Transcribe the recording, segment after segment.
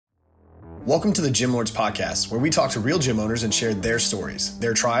Welcome to the Gym Lords Podcast, where we talk to real gym owners and share their stories,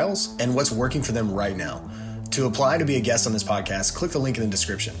 their trials, and what's working for them right now. To apply to be a guest on this podcast, click the link in the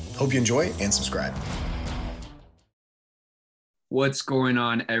description. Hope you enjoy and subscribe. What's going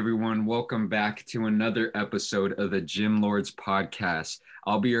on, everyone? Welcome back to another episode of the Gym Lords Podcast.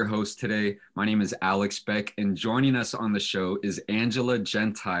 I'll be your host today. My name is Alex Beck, and joining us on the show is Angela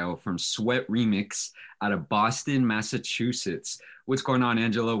Gentile from Sweat Remix out of Boston, Massachusetts. What's going on,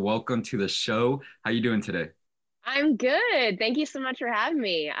 Angela? Welcome to the show. How you doing today? I'm good. Thank you so much for having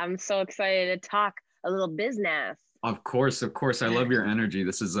me. I'm so excited to talk a little business. Of course. I love your energy.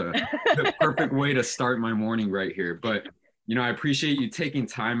 This is the perfect way to start my morning right here. But, I appreciate you taking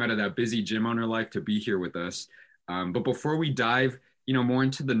time out of that busy gym owner life to be here with us. But before we dive, more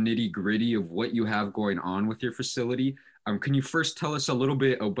into the nitty gritty of what you have going on with your facility, can you first tell us a little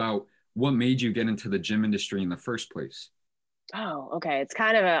bit about what made you get into the gym industry in the first place? Oh, okay. It's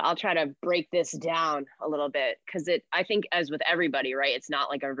kind of I'll try to break this down a little bit because I think as with everybody, right, it's not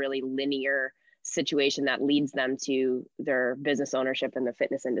like a really linear situation that leads them to their business ownership in the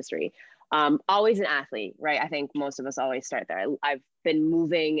fitness industry. Always an athlete, right? I think most of us always start there. I've been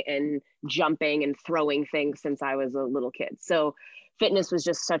moving and jumping and throwing things since I was a little kid. So fitness was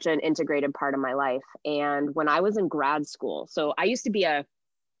just such an integrated part of my life. And when I was in grad school, so I used to be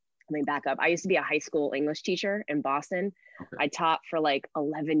let me back up. I used to be a high school English teacher in Boston. Okay. I taught for like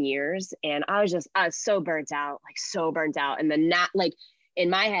 11 years and I was so burnt out. And then in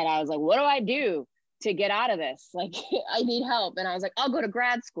my head, I was like, what do I do to get out of this? Like, I need help. And I was like, I'll go to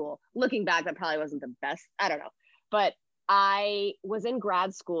grad school. Looking back, that probably wasn't the best. I don't know. But I was in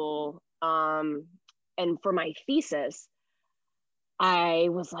grad school. And for my thesis, I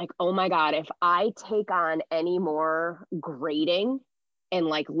was like, oh my God, if I take on any more grading and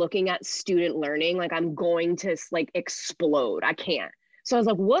like looking at student learning, like I'm going to like explode. I can't. So I was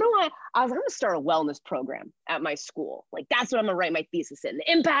like, I'm going to start a wellness program at my school. Like, that's what I'm going to write my thesis in. The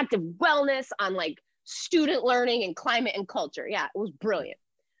impact of wellness on like student learning and climate and culture. Yeah, it was brilliant.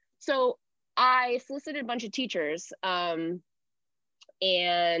 So I solicited a bunch of teachers and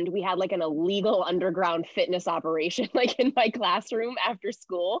we had like an illegal underground fitness operation, like in my classroom after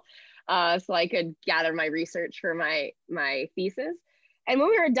school. So I could gather my research for my thesis. And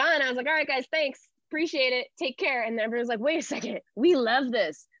when we were done, I was like, all right, guys, thanks. Appreciate it. Take care. And everybody was like, wait a second. We love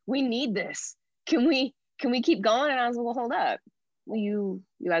this. We need this. Can we keep going? And I was like, well, hold up. Well, you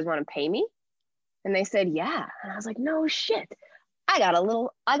guys want to pay me? And they said, yeah. And I was like, no shit. I got a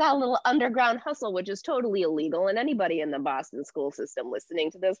little underground hustle, which is totally illegal. And anybody in the Boston school system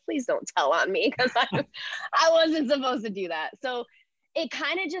listening to this, please don't tell on me because I wasn't supposed to do that. So it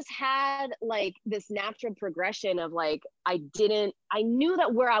kind of just had like this natural progression of like, I knew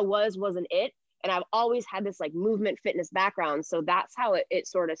that where I wasn't it. And I've always had this like movement fitness background. So that's how it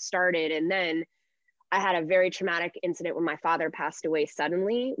sort of started. And then I had a very traumatic incident when my father passed away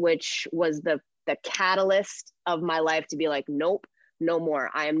suddenly, which was the catalyst of my life to be like, nope, no more.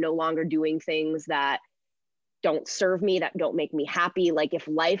 I am no longer doing things that don't serve me, that don't make me happy. Like if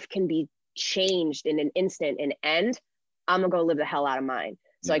life can be changed in an instant and end, I'm gonna go live the hell out of mine.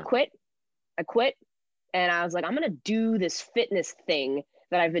 So yeah. I quit. And I was like, I'm gonna do this fitness thing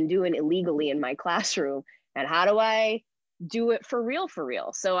that I've been doing illegally in my classroom. And how do I do it for real?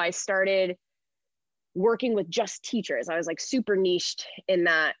 So I started working with just teachers. I was like super niched in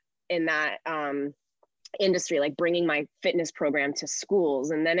that industry, like bringing my fitness program to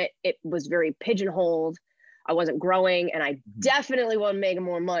schools. And then it was very pigeonholed. I wasn't growing and I definitely wasn't making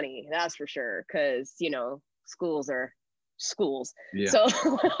more money. That's for sure. Cause schools are schools. Yeah.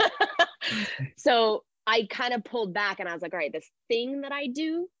 So I kind of pulled back and I was like, all right, this thing that I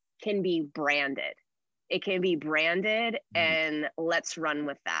do can be branded. It can be branded and let's run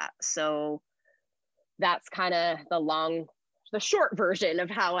with that. So that's kind of the short version of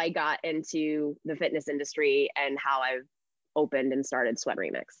how I got into the fitness industry and how I've opened and started Sweat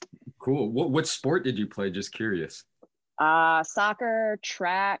Remix. Cool. What sport did you play? Just curious. Soccer,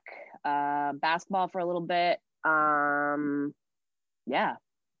 track, basketball for a little bit. Yeah,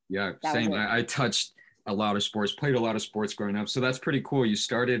 same. I touched a lot of sports, played a lot of sports growing up. So that's pretty cool. You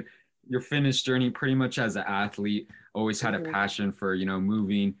started your fitness journey pretty much as an athlete, always had a passion for,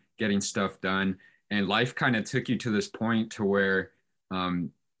 moving, getting stuff done. And life kind of took you to this point to where,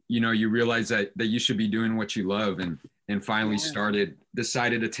 you realize that you should be doing what you love and finally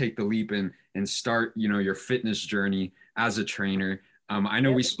decided to take the leap and start, your fitness journey as a trainer. I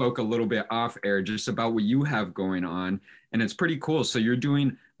know we spoke a little bit off air just about what you have going on, and it's pretty cool. So you're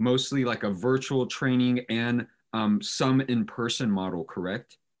doing mostly like a virtual training and some in-person model,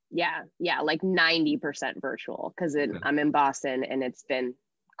 correct? Yeah, like 90% virtual because I'm in Boston and it's been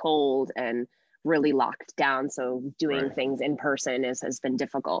cold and really locked down. So doing Right. things in person has been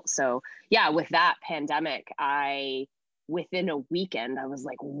difficult. So yeah, with that pandemic, within a weekend, I was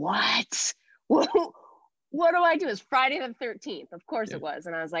like, what? What do I do? It's Friday the 13th. Of course it was.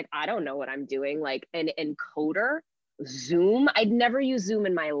 And I was like, I don't know what I'm doing. Like an encoder, Zoom. I'd never used Zoom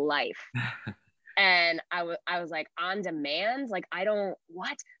in my life. And I was like, on demand, like, I don't,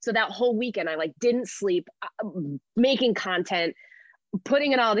 what? So that whole weekend, I like didn't sleep, making content,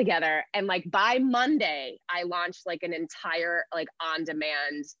 putting it all together. And like by Monday, I launched like an entire like on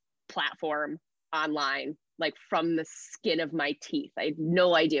demand platform online, like from the skin of my teeth. I had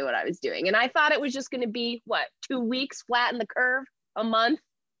no idea what I was doing. And I thought it was just going to be 2 weeks, flatten the curve, a month.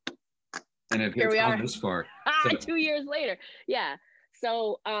 And it's gone this far. 2 years later. Yeah.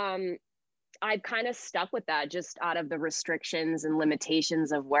 So, I've kind of stuck with that just out of the restrictions and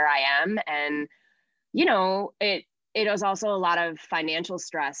limitations of where I am. And, you know, it was also a lot of financial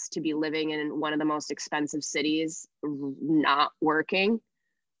stress to be living in one of the most expensive cities, not working.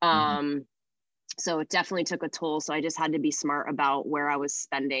 So it definitely took a toll. So I just had to be smart about where I was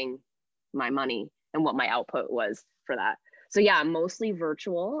spending my money and what my output was for that. So yeah, mostly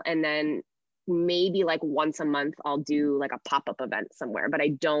virtual. And then maybe like once a month, I'll do like a pop-up event somewhere, but I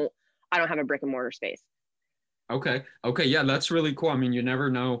don't have a brick and mortar space. Okay. Yeah, that's really cool. I mean, you never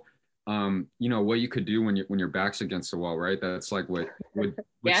know, you know, what you could do when your back's against the wall, right? That's like what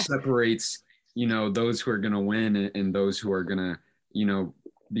Yeah. separates, you know, those who are going to win and those who are going to, you know,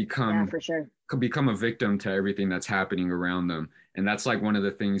 Yeah, for sure. become a victim to everything that's happening around them. And that's like one of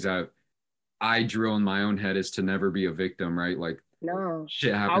the things that I drill in my own head is to never be a victim, right? Like No,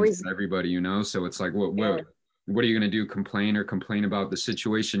 shit happens always. to everybody, you know? So it's like, Yeah. what are you going to do? Complain about the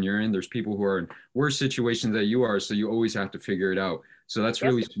situation you're in? There's people who are in worse situations than you are. So you always have to figure it out. So that's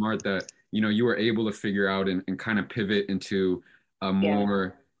really smart that, you know, you were able to figure out and kind of pivot into a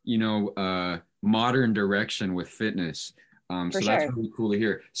more, you know, modern direction with fitness. So that's really cool to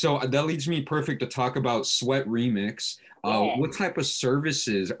hear. So that leads me perfect to talk about Sweat Remix. What type of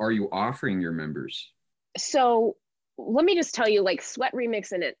services are you offering your members? So let me just tell you, like, Sweat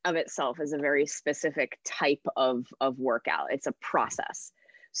Remix in it of itself is a very specific type of workout. It's a process.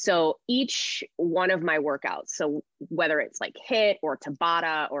 So each one of my workouts, so whether it's like HIIT or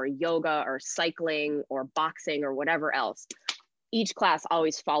Tabata or yoga or cycling or boxing or whatever else, each class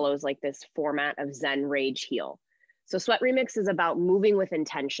always follows like this format of Zen, Rage, Heal. So Sweat Remix is about moving with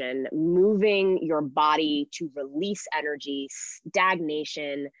intention, moving your body to release energy,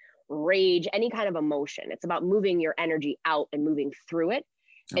 stagnation, rage, any kind of emotion. It's about moving your energy out and moving through it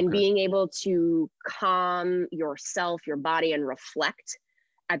and being able to calm yourself, your body, and reflect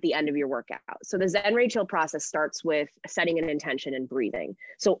at the end of your workout. So the Zen Rage Heal process starts with setting an intention and breathing.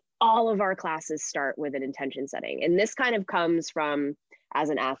 So all of our classes start with an intention setting. And this kind of comes from, as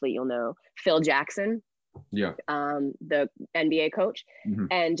an athlete, you'll know, Phil Jackson. Yeah. The NBA coach.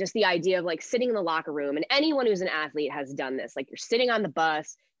 And just the idea of like sitting in the locker room, and anyone who's an athlete has done this. Like you're sitting on the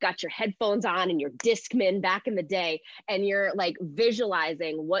bus, got your headphones on and your Discman back in the day, and you're like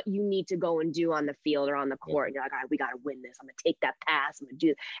visualizing what you need to go and do on the field or on the court. And you're like, all right, we got to win this. I'm gonna take that pass. I'm gonna do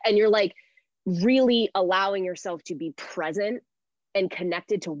this. And you're like really allowing yourself to be present and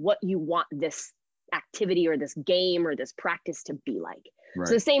connected to what you want this activity or this game or this practice to be like. Right.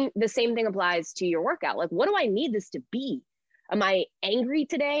 So the same thing applies to your workout. Like, what do I need this to be? Am I angry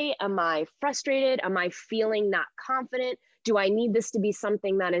today? Am I frustrated? Am I feeling not confident? Do I need this to be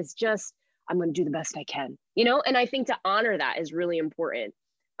something that is just, I'm going to do the best I can, you know? And I think to honor that is really important.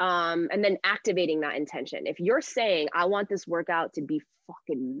 And then activating that intention. If you're saying, I want this workout to be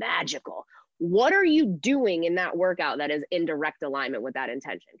fucking magical, what are you doing in that workout that is in direct alignment with that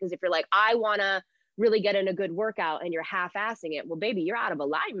intention? Because if you're like, I want to really get in a good workout and you're half-assing it, well, baby, you're out of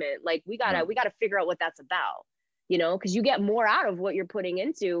alignment. Like we gotta figure out what that's about, you know, because you get more out of what you're putting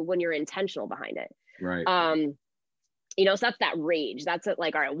into when you're intentional behind it. Right. You know, so that's that rage. That's it.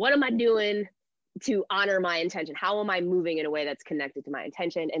 Like, all right, what am I doing to honor my intention? How am I moving in a way that's connected to my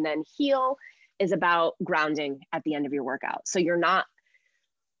intention? And then heal is about grounding at the end of your workout. So you're not,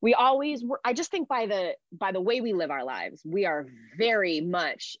 I just think by the way we live our lives, we are very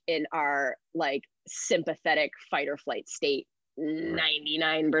much in our like sympathetic fight or flight state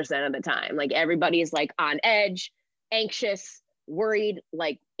 99% of the time. Like everybody's like on edge, anxious, worried,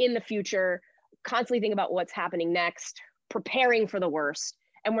 like in the future, constantly thinking about what's happening next, preparing for the worst.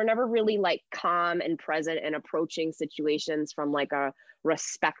 And we're never really like calm and present and approaching situations from like a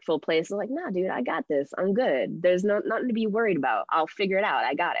respectful place. Like, nah, dude, I got this. I'm good. There's nothing to be worried about. I'll figure it out.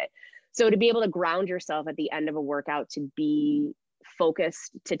 I got it. So to be able to ground yourself at the end of a workout, to be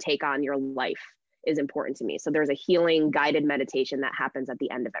focused, to take on your life is important to me. So there's a healing guided meditation that happens at the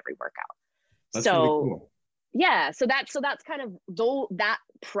end of every workout. That's really cool. Yeah, so that's kind of, though, that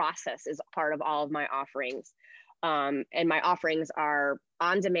process is part of all of my offerings. And my offerings are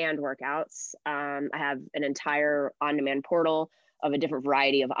on-demand workouts. I have an entire on-demand portal of a different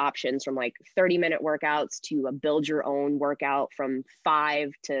variety of options, from like 30-minute workouts to a build your own workout from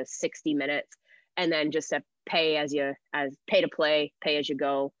 5 to 60 minutes. And then just a pay to play, pay as you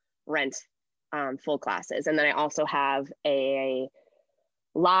go, rent, full classes. And then I also have a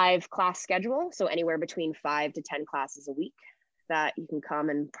live class schedule. So anywhere between 5 to 10 classes a week that you can come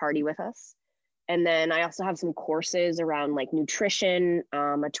and party with us. And then I also have some courses around like nutrition, a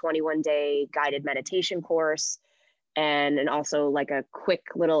 21-day guided meditation course, and also like a quick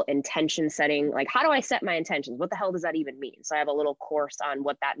little intention setting. Like, how do I set my intentions? What the hell does that even mean? So I have a little doing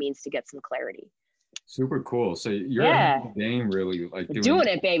what that means to get some clarity. Super cool. So you're ahead of the game, really, like doing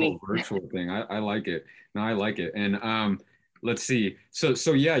it, baby. Virtual thing. I like it. No, I like it. And let's see.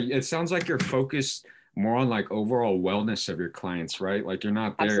 So yeah, it sounds like you're focused more on like overall wellness of your clients, right? Like you're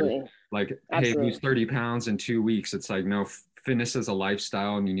not there Absolutely. like, Absolutely. hey, lose 30 pounds in 2 weeks. It's like, no, fitness is a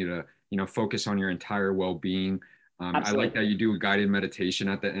lifestyle, and you need to, focus on your entire well-being. I like that you do a guided meditation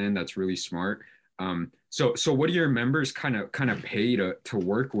at the end. That's really smart. So what do your members kind of pay to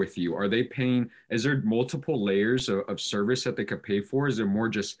work with you? Are they paying, is there multiple layers of service that they could pay for? Is it more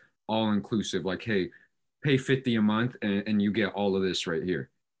just all inclusive? Like, hey, pay $50 a month and you get all of this right here?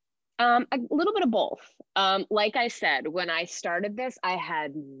 A little bit of both. Like I said, when I started this, I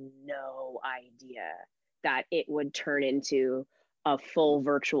had no idea that it would turn into a full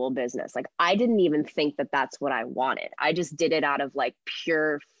virtual business. Like, I didn't even think that that's what I wanted. I just did it out of like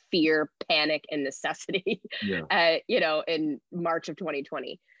pure fear, panic, and necessity, in March of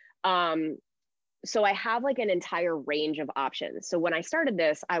 2020. So I have like an entire range of options. So when I started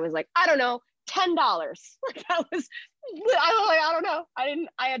this, I was like, I don't know, $10. Like, I was like, I don't know.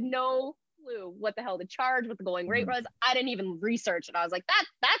 I had no clue what the hell to charge, what the going rate was. I didn't even research it. I was like,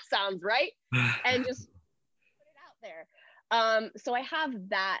 that sounds right. And just put it out there. So I have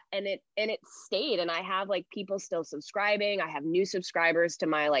that, and it stayed, and I have like people still subscribing. I have new subscribers to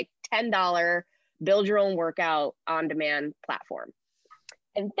my like $10 build your own workout on demand platform.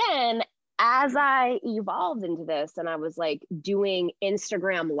 And then as I evolved into this, and I was like doing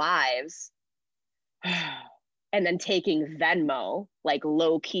Instagram lives and then taking Venmo like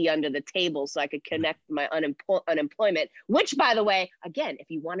low key under the table so I could connect my unemployment, which, by the way, again, if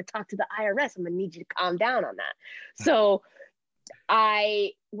you want to talk to the IRS, I'm gonna need you to calm down on that. So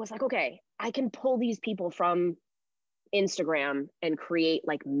I was like, okay, I can pull these people from Instagram and create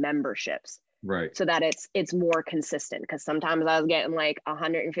like memberships, right? So that it's more consistent. Because sometimes I was getting like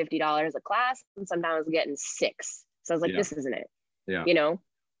 $150 a class, and sometimes I was getting $6. So I was like, this isn't it. Yeah.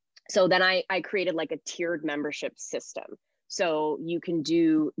 So then I created like a tiered membership system. So you can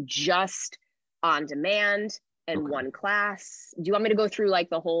do just on demand and one class. Do you want me to go through like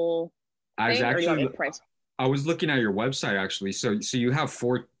the whole thing, or do you want me to price? I was looking at your website actually. So you have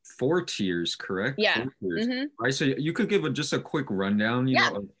four tiers, correct? Yeah. 4 tiers, right? So you could give just a quick rundown,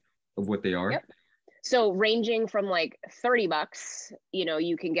 of what they are. Yep. So ranging from like $30,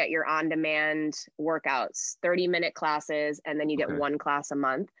 you can get your on-demand workouts, 30-minute classes, and then you get one class a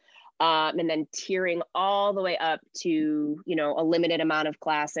month. And then tiering all the way up to, a limited amount of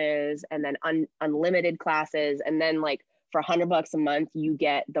classes, and then unlimited classes. And then like for $100 a month, you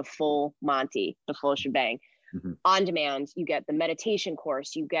get the full Monty, the full shebang. On demand, you get the meditation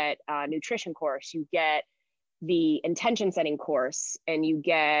course, you get a nutrition course, you get the intention setting course, and you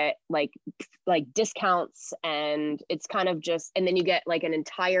get like discounts, and it's kind of just, and then you get like an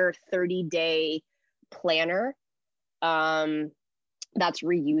entire 30-day planner that's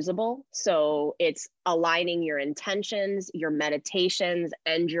reusable. So it's aligning your intentions, your meditations,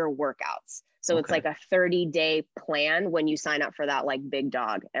 and your workouts. So it's like a 30-day plan when you sign up for that like big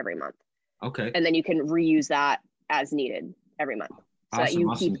dog every month. Okay. And then you can reuse that as needed every month, so that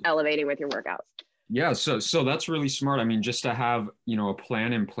you keep elevating with your workouts. Yeah, so that's really smart. I mean, just to have, a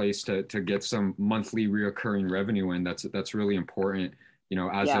plan in place to get some monthly reoccurring revenue in, that's really important,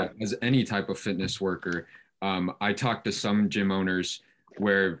 as any type of fitness worker. I talked to some gym owners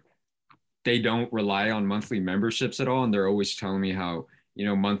where they don't rely on monthly memberships at all, and they're always telling me how,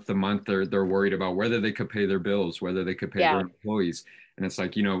 month to month they're worried about whether they could pay their bills, whether they could pay their employees. And it's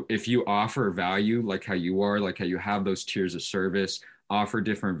like, if you offer value, like how you are, like how you have those tiers of service, offer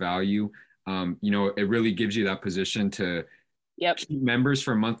different value, it really gives you that position to keep members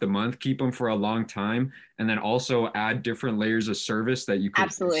from month to month, keep them for a long time, and then also add different layers of service that you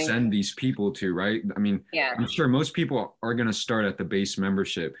could send these people to, right? I mean, I'm sure most people are going to start at the base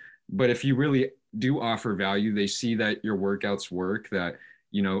membership. But if you really do offer value, they see that your workouts work, that,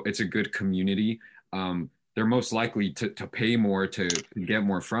 you know, it's a good community. They're most likely to pay more to get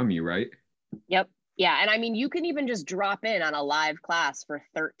more from you, right? Yep. Yeah. And I mean, you can even just drop in on a live class for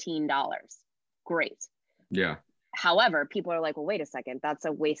 $13. Great. Yeah. However, people are like, well, wait a second, that's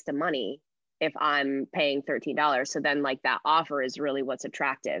a waste of money if I'm paying $13. So then like that offer is really what's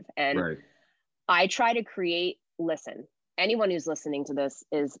attractive. And Right. I try to create, listen, anyone who's listening to this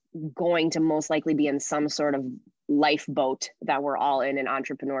is going to most likely be in some sort of lifeboat that we're all in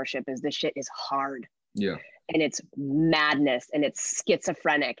entrepreneurship. Is this shit is hard. Yeah. And it's madness and it's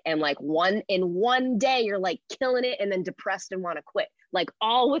schizophrenic. And like in one day, you're like killing it and then depressed and want to quit, like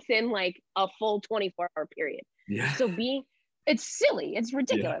all within like a full 24-hour period. Yeah. So it's silly. It's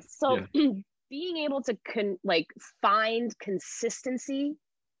ridiculous. Yeah. So being able to find consistency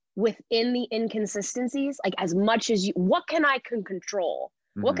within the inconsistencies, like as much as what can I control?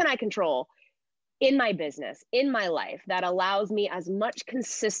 Mm-hmm. What can I control in my business, in my life, that allows me as much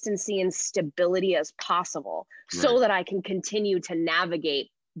consistency and stability as possible, right, so that I can continue to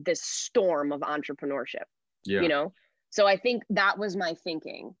navigate this storm of entrepreneurship, you know? So I think that was my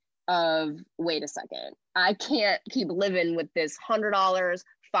thinking of, wait a second, I can't keep living with this $100,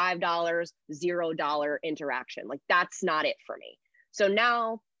 $5, $0 interaction. Like that's not it for me. So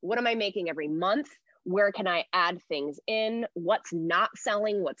now what am I making every month? Where can I add things in? What's not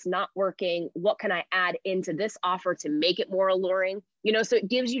selling? What's not working? What can I add into this offer to make it more alluring? You know, so it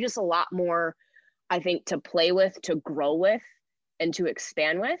gives you just a lot more, I think, to play with, to grow with, and to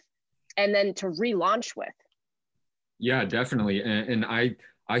expand with, and then to relaunch with. Yeah, definitely. And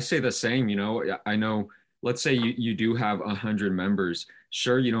I say the same, you know, I know, let's say you do have 100 members.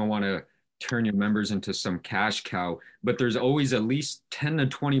 Sure, you don't want to turn your members into some cash cow, but there's always at least 10 to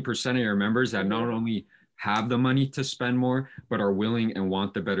 20% of your members that not only have the money to spend more, but are willing and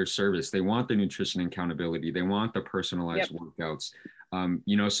want the better service. They want the nutrition accountability. They want the personalized workouts.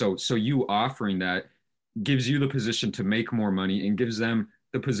 You know, so you offering that gives you the position to make more money and gives them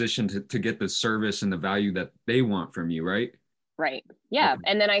the position to get the service and the value that they want from you, right? Right. Yeah. Okay.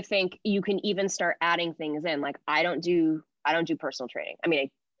 And then I think you can even start adding things in. Like I don't do personal training. I mean,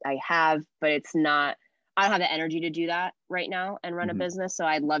 I have, but I don't have the energy to do that right now and run a business. So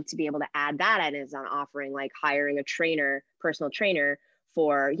I'd love to be able to add that as an offering, like hiring a personal trainer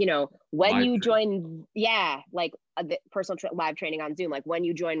for, you know, when live you join, like the live training on Zoom. Like when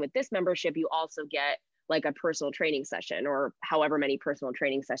you join with this membership, you also get like a personal training session or however many personal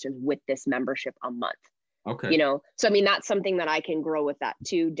training sessions with this membership a month. Okay. You know, so I mean, that's something that I can grow with that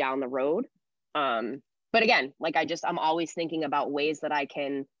too down the road. But again, like I'm always thinking about ways that I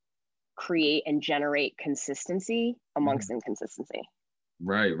can create and generate consistency amongst inconsistency.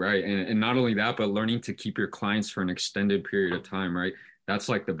 Right. And not only that, but learning to keep your clients for an extended period of time, right? That's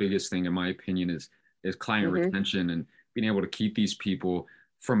like the biggest thing, in my opinion, is client retention and being able to keep these people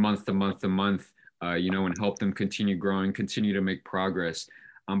from month to month to month, you know, and help them continue growing, continue to make progress.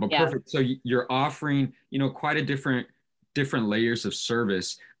 Perfect. So you're offering, you know, quite a different layers of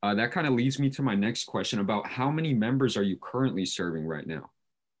service. That kind of leads me to my next question about how many members are you currently serving right now?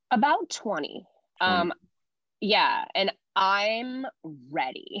 About 20. 20. Yeah. And I'm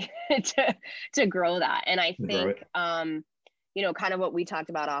ready to grow that. And I think, you know, kind of what we talked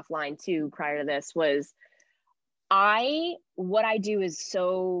about offline too, prior to this was what I do is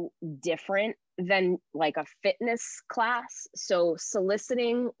so different than like a fitness class. So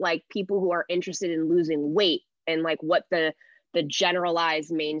soliciting like people who are interested in losing weight and like what the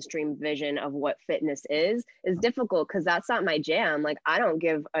generalized mainstream vision of what fitness is difficult because that's not my jam. Like I don't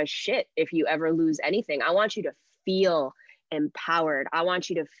give a shit if you ever lose anything. I want you to feel empowered. I want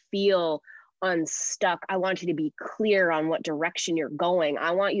you to feel unstuck. I want you to be clear on what direction you're going.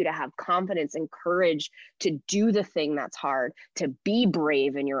 I want you to have confidence and courage to do the thing that's hard, to be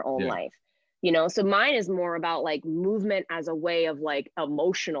brave in your own life. You know, so mine is more about like movement as a way of like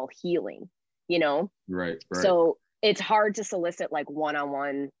emotional healing, you know? Right. So it's hard to solicit like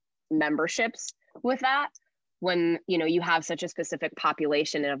one-on-one memberships with that when, you know, you have such a specific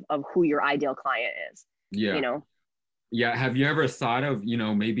population of who your ideal client is, you know? Yeah. Have you ever thought of, you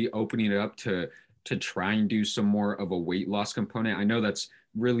know, maybe opening it up to try and do some more of a weight loss component? I know that's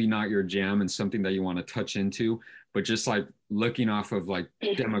really not your jam and something that you want to touch into, but just like looking off of like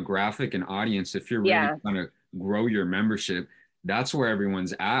demographic and audience, if you're really trying to grow your membership, that's where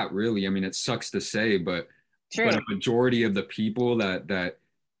everyone's at, really. I mean, it sucks to say, but a majority of the people that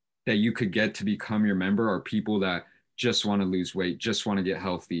you could get to become your member are people that just want to lose weight, just want to get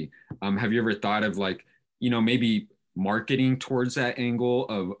healthy. Have you ever thought of like, you know, maybe marketing towards that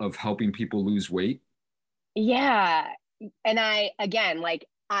angle of helping people lose weight? Yeah. And again, like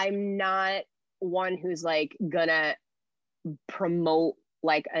I'm not one who's like gonna promote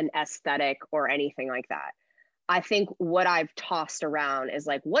like an aesthetic or anything like that. I think what I've tossed around is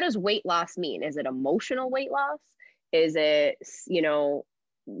like, what does weight loss mean? Is it emotional weight loss? Is it, you know,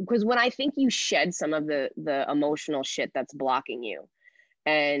 because when I think you shed some of the emotional shit that's blocking you,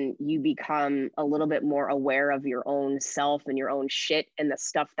 and you become a little bit more aware of your own self and your own shit and the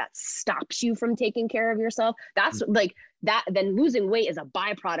stuff that stops you from taking care of yourself, that's like that, then losing weight is a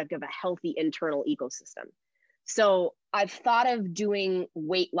byproduct of a healthy internal ecosystem. So I've thought of doing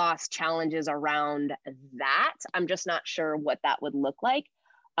weight loss challenges around that. I'm just not sure what that would look like.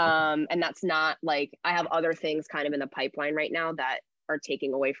 And that's not like, I have other things kind of in the pipeline right now that are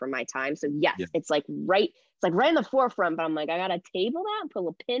taking away from my time. So yes, it's like right in the forefront, but I'm like, I got to table that and put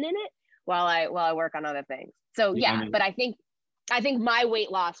a pin in it while I work on other things. So yeah, I mean, but I think my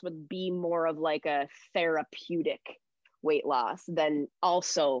weight loss would be more of like a therapeutic weight loss than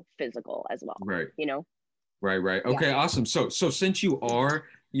also physical as well. Right. You know? Right. Okay, awesome. So since you are,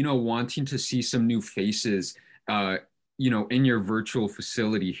 you know, wanting to see some new faces, you know, in your virtual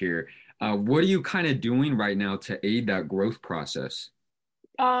facility here, what are you kind of doing right now to aid that growth process?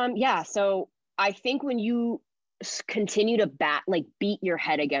 Yeah. So I think when you continue to beat your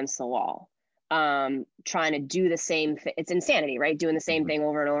head against the wall, trying to do the same thing, it's insanity, right? Doing the same thing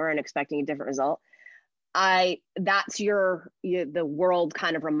over and over and expecting a different result. That's the world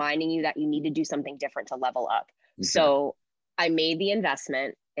kind of reminding you that you need to do something different to level up. Okay. So I made the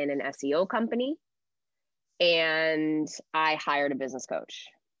investment in an SEO company and I hired a business coach.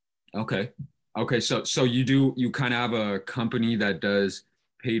 Okay. So you kind of have a company that does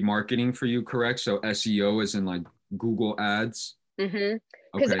paid marketing for you, correct? So SEO is in like Google ads. Mm-hmm.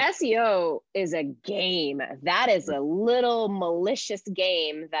 Because SEO is a game. That is a little malicious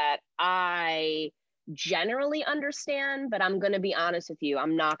game that I generally understand, but I'm going to be honest with you.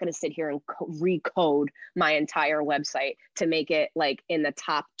 I'm not going to sit here and recode my entire website to make it like in the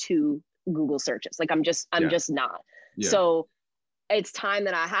top 2 Google searches. Like I'm just not. Yeah. So it's time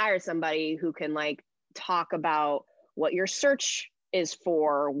that I hire somebody who can like talk about what your search is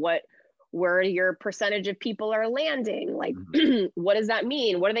for, where your percentage of people are landing, like what does that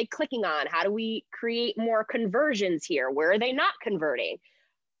mean? What are they clicking on? How do we create more conversions here? Where are they not converting?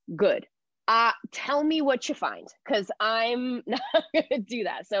 Good. Tell me what you find, because I'm not gonna do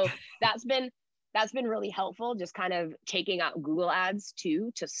that. So that's been really helpful, just kind of taking out Google ads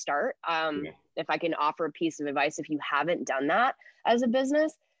too to start. If I can offer a piece of advice, if you haven't done that as a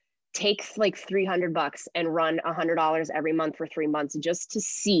business, take like $300 and run $100 every month for 3 months just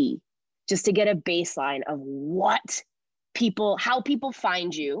to get a baseline of how people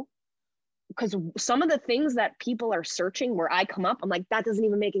find you. Because some of the things that people are searching where I come up, I'm like, that doesn't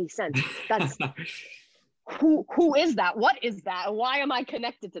even make any sense. That's who is that? What is that? Why am I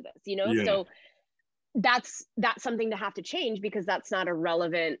connected to this? You know? Yeah. So that's something to have to change, because that's not a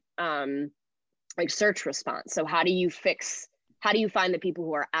relevant like search response. So how do you find the people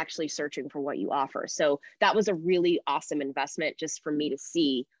who are actually searching for what you offer? So that was a really awesome investment just for me to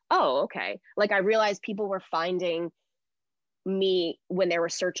see, oh, okay. Like I realized people were finding me when they were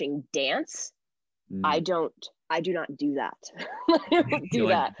searching dance. I do not do that. I don't do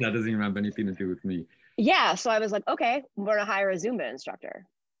that. That doesn't even have anything to do with me. Yeah. So I was like, okay, I'm going to hire a Zumba instructor.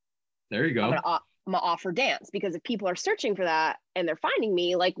 There you go. I'm going to offer dance, because if people are searching for that and they're finding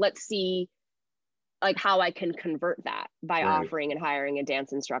me, like, let's see like how I can convert that by offering and hiring a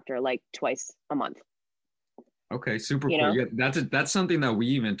dance instructor like twice a month. Okay. Super cool. Yeah, that's something that we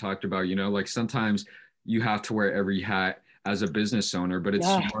even talked about, you know, like sometimes you have to wear every hat as a business owner, but it's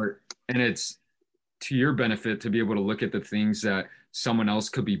smart and it's to your benefit to be able to look at the things that someone else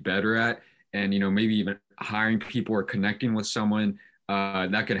could be better at, and, you know, maybe even hiring people or connecting with someone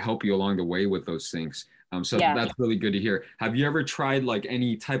that could help you along the way with those things. That's really good to hear. Have you ever tried like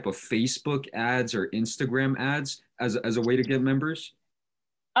any type of Facebook ads or Instagram ads as a way to get members?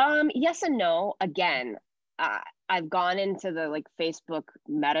 Yes and no. Again, I've gone into the like Facebook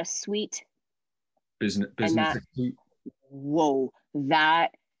Meta suite. Business suite. Whoa,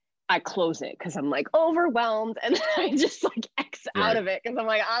 that I close it because I'm like overwhelmed, and I just like X out of it because I'm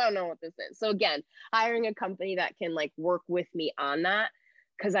like, I don't know what this is. So again, hiring a company that can like work with me on that,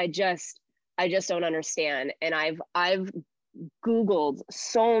 because I just don't understand. And I've Googled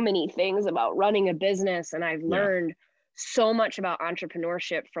so many things about running a business, and I've learned so much about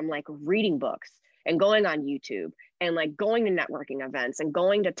entrepreneurship from like reading books and going on YouTube and like going to networking events and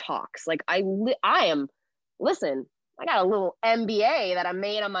going to talks. Like I got a little MBA that I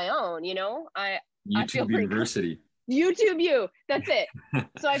made on my own, you know. YouTube University. YouTube you. That's it.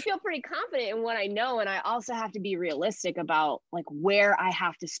 So I feel pretty confident in what I know. And I also have to be realistic about like where I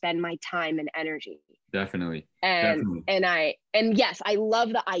have to spend my time and energy. Definitely. And yes, I love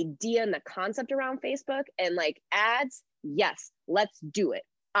the idea and the concept around Facebook and like ads. Yes, let's do it.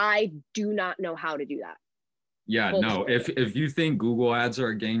 I do not know how to do that. Yeah, no, if you think Google ads are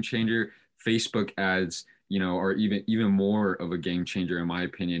a game changer, Facebook ads, are even more of a game changer in my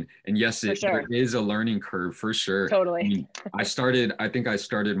opinion. And yes, there is a learning curve for sure. Totally. I mean, I think I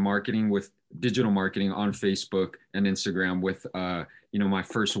started marketing with digital marketing on Facebook and Instagram with my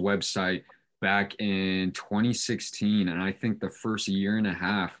first website back in 2016. And I think the first year and a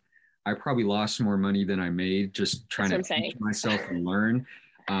half, I probably lost more money than I made just trying to teach myself and learn.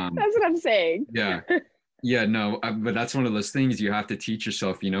 That's what I'm saying. Yeah. Yeah, no, but that's one of those things you have to teach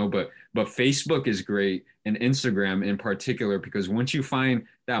yourself, but Facebook is great and Instagram in particular, because once you find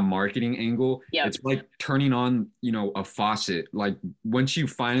that marketing angle, it's like turning on, a faucet. Like once you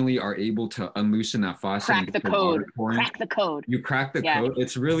finally are able to unloosen that faucet, crack the code. You crack the code.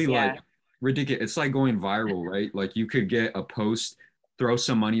 It's really like ridiculous. It's like going viral, right? Like you could get a post, throw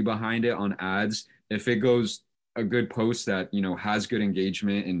some money behind it on ads. If it goes a good post that, has good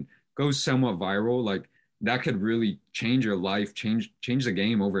engagement and goes somewhat viral, like that could really change your life, change the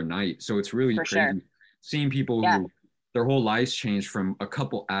game overnight. So it's really crazy seeing people who their whole lives changed from a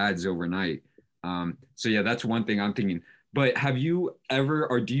couple ads overnight. So yeah, that's one thing I'm thinking. But have you ever,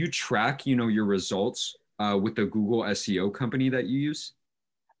 or do you track, your results with the Google SEO company that you use?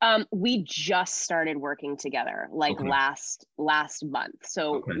 We just started working together last month.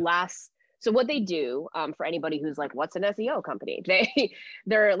 So So what they do, for anybody who's like, what's an SEO company?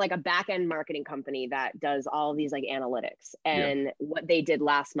 They're like a back-end marketing company that does all these like analytics. And what they did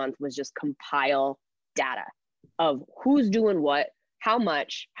last month was just compile data of who's doing what, how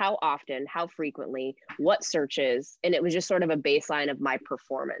much, how often, how frequently, what searches. And it was just sort of a baseline of my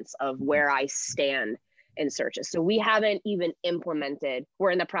performance of where I stand in searches. So we haven't even implemented,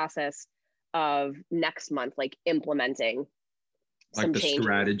 we're in the process of next month, like implementing like the changes.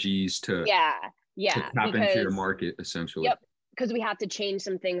 Strategies to tap into your market essentially. Yep, because we have to change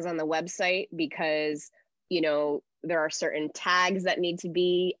some things on the website because there are certain tags that need to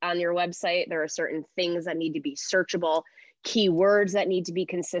be on your website. There are certain things that need to be searchable, keywords that need to be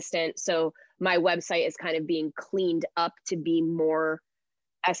consistent. So my website is kind of being cleaned up to be more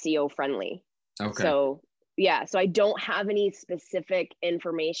SEO friendly. Okay. So I don't have any specific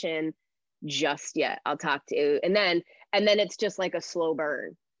information just yet. I'll talk to you. And then it's just like a slow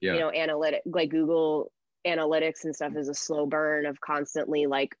burn. Analytic, like Google Analytics and stuff is a slow burn of constantly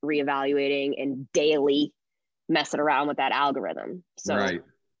like reevaluating and daily messing around with that algorithm. So right.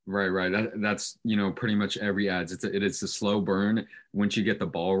 That's pretty much every ads. It's a slow burn. Once you get the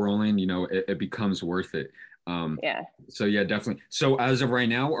ball rolling, it becomes worth it. So yeah, definitely. So as of right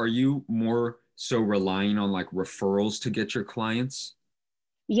now, are you more so relying on like referrals to get your clients?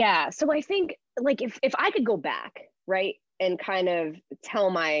 Yeah. So I think like if I could go back, right, and kind of tell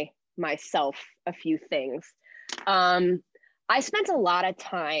myself a few things, I spent a lot of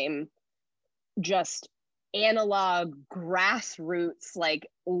time just analog grassroots, like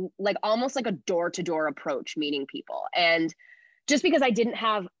almost like a door-to-door approach, meeting people. And just because I didn't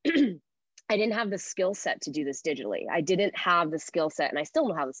have the skill set to do this digitally. I didn't have the skill set, and I still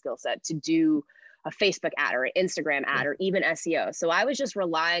don't have the skill set to do a Facebook ad or an Instagram ad or even SEO. So I was just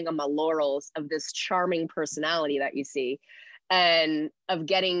relying on my laurels of this charming personality that you see and of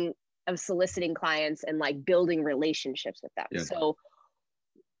soliciting clients and like building relationships with them. Yeah. So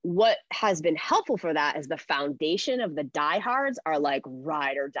what has been helpful for that is the foundation of the diehards are like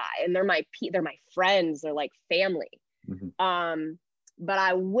ride or die. And they're my friends, they're like family. Mm-hmm. But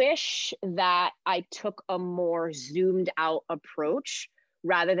I wish that I took a more zoomed out approach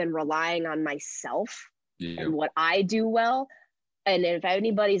rather than relying on myself and what I do well. And if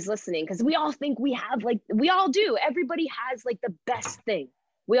anybody's listening, because we all think we all do. Everybody has like the best thing.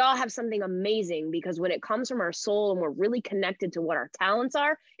 We all have something amazing because when it comes from our soul and we're really connected to what our talents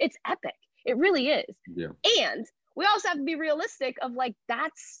are, it's epic. It really is. Yeah. And we also have to be realistic of like,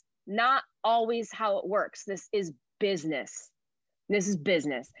 that's not always how it works. This is business. This is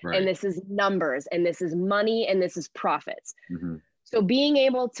business. Right. And this is numbers and this is money and this is profits. Mm-hmm. So being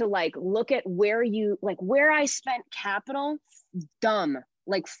able to like look at where I spent capital, dumb,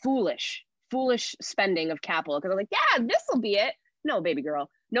 like foolish spending of capital. Because I'm like, yeah, this will be it. No, baby girl.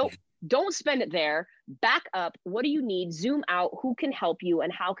 Nope. Don't spend it there. Back up. What do you need? Zoom out. Who can help you?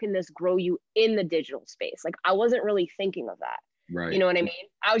 And how can this grow you in the digital space? Like I wasn't really thinking of that. Right. You know what I mean?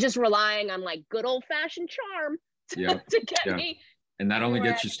 I was just relying on like good old fashioned charm to get me. And that only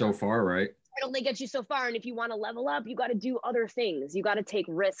gets you so far, right? only get you so far. And if you want to level up, you got to do other things. You got to take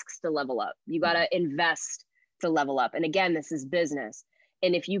risks to level up. You got to invest to level up. And again, this is business.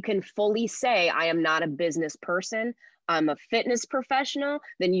 And if you can fully say, I am not a business person, I'm a fitness professional,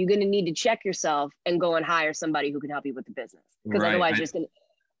 then you're going to need to check yourself and go and hire somebody who can help you with the business. Because otherwise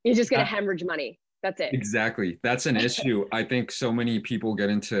you're just going to hemorrhage money. That's it. Exactly. That's an issue. I think so many people get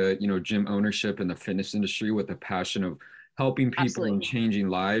into, gym ownership in the fitness industry with the passion of helping people Absolutely. and changing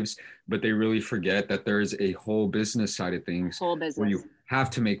lives, but they really forget that there is a whole business side of things where you have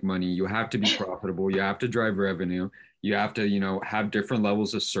to make money, you have to be profitable, you have to drive revenue, you have to, have different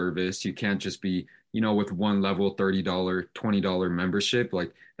levels of service. You can't just be, with one level $30, $20 membership.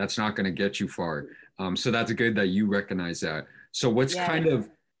 Like that's not going to get you far. So that's good that you recognize that. So what's kind of,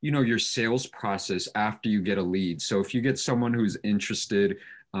 your sales process after you get a lead? So if you get someone who's interested,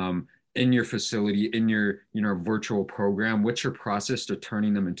 in your facility, in your, virtual program, what's your process to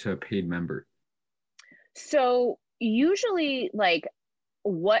turning them into a paid member? So usually like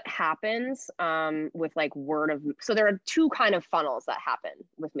what happens with like so there are two kind of funnels that happen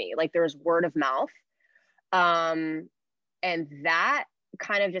with me. Like there's word of mouth. And that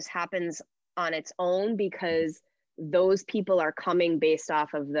kind of just happens on its own because those people are coming based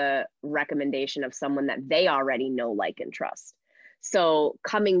off of the recommendation of someone that they already know, like, and trust. So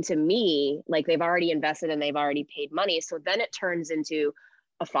coming to me, like they've already invested and they've already paid money. So then it turns into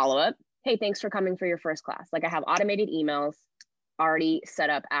a follow-up. Hey, thanks for coming for your first class. Like I have automated emails already set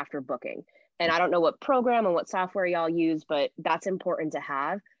up after booking. And I don't know what program and what software y'all use, but that's important to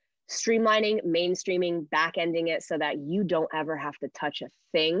have. Streamlining, mainstreaming, back-ending it so that you don't ever have to touch a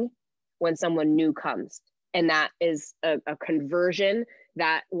thing when someone new comes. And that is a conversion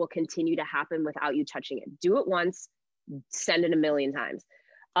that will continue to happen without you touching it. Do it once, send it a million times.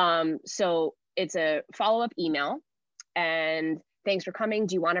 So it's a follow-up email and thanks for coming.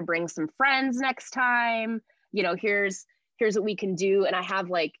 Do you want to bring some friends next time? Here's what we can do. And I have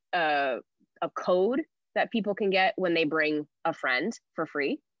like a code that people can get when they bring a friend for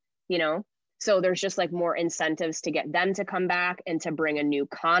free, So there's just like more incentives to get them to come back and to bring a new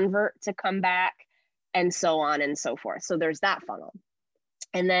convert to come back and so on and so forth. So there's that funnel.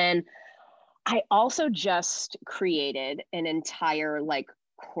 And then I also just created an entire like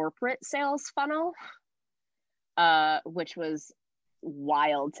corporate sales funnel, which was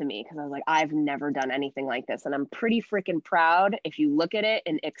wild to me because I was like, I've never done anything like this. And I'm pretty freaking proud. If you look at it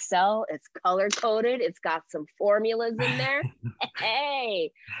in Excel, it's color coded. It's got some formulas in there.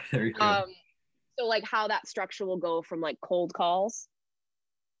 Hey. There you go. So like how that structure will go from like cold calls,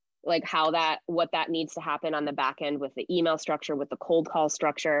 like what that needs to happen on the back end with the email structure, with the cold call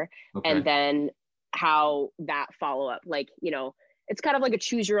structure, and then how that follow up, like, it's kind of like a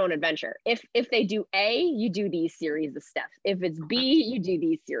choose your own adventure. If they do A, you do these series of steps. If it's B, you do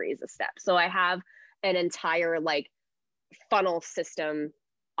these series of steps. So I have an entire like funnel system,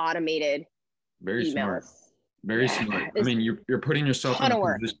 automated. Very emails. Smart. Very smart. I mean, you're putting yourself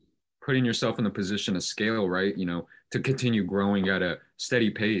putting yourself in the position of scale, right? To continue growing at a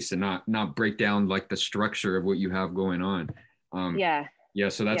steady pace and not break down like the structure of what you have going on.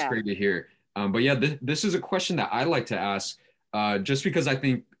 So that's great to hear. But yeah, this is a question that I like to ask, just because I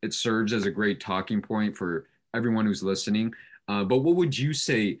think it serves as a great talking point for everyone who's listening. But what would you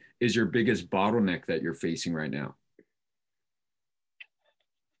say is your biggest bottleneck that you're facing right now?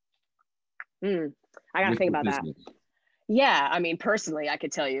 I gotta think about that. Yeah, I mean, personally, I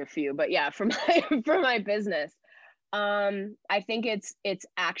could tell you a few, but yeah, for my business, I think it's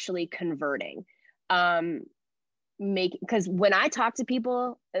actually converting. Because when I talk to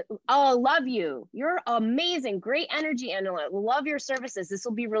people, oh, love you, you're amazing, great energy, and love your services. This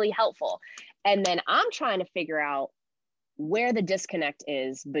will be really helpful. And then I'm trying to figure out where the disconnect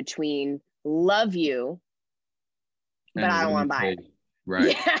is between love you, but I don't want to buy it.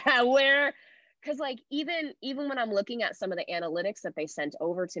 Right. Yeah, because like even when I'm looking at some of the analytics that they sent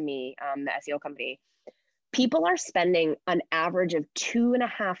over to me, the SEO company, people are spending an average of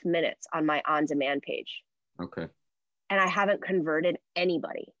 2.5 minutes on my on-demand page. Okay. And I haven't converted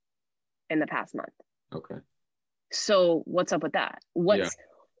anybody in the past month. Okay. So what's up with that?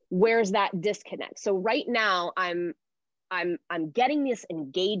 Where's that disconnect? So right now I'm getting this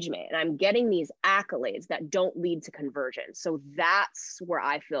engagement and I'm getting these accolades that don't lead to conversion. So that's where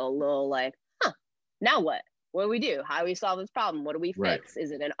I feel a little like, now what? What do we do? How do we solve this problem? What do we fix? Right.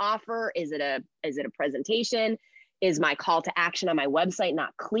 Is it an offer? Is it a presentation? Is my call to action on my website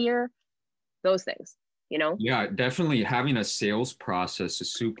not clear? Those things, Yeah, definitely having a sales process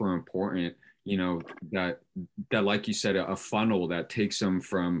is super important. That like you said, a funnel that takes them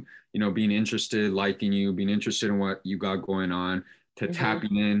from, being interested, liking you, being interested in what you got going on to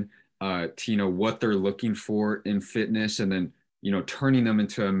tapping in, to, what they're looking for in fitness, and then, turning them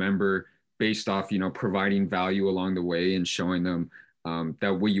into a member based off, providing value along the way and showing them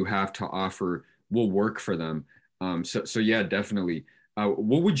that what you have to offer will work for them. So yeah, definitely.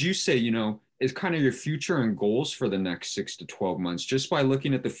 What would you say, is kind of your future and goals for the next 6 to 12 months? Just by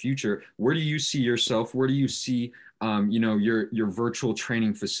looking at the future, where do you see yourself? Where do you see, your virtual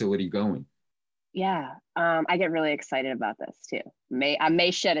training facility going? Yeah, I get really excited about this too. I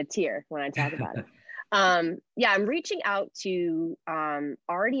may shed a tear when I talk about it. Yeah, I'm reaching out to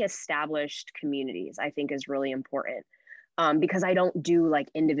already established communities. I think is really important because I don't do like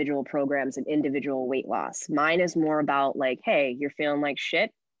individual programs and individual weight loss. Mine is more about like, hey, you're feeling like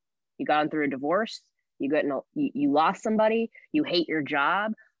shit. You gone through a divorce. You lost somebody. You hate your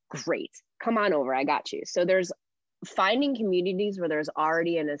job. Great, come on over. I got you. So there's finding communities where there's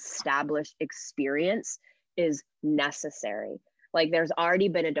already an established experience is necessary. Like there's already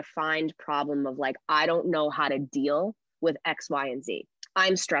been a defined problem of like, I don't know how to deal with X, Y, and Z.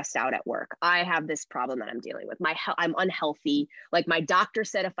 I'm stressed out at work. I have this problem that I'm dealing with. I'm unhealthy. Like my doctor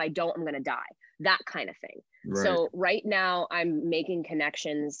said, if I don't, I'm going to die. That kind of thing. Right. So right now I'm making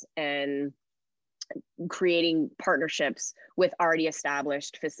connections and creating partnerships with already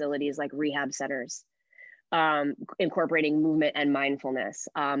established facilities like rehab centers, incorporating movement and mindfulness,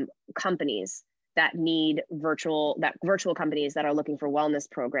 companies that need virtual companies that are looking for wellness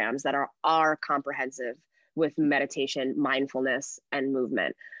programs that are comprehensive with meditation, mindfulness, and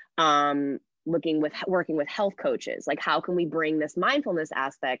movement. Working with health coaches, like how can we bring this mindfulness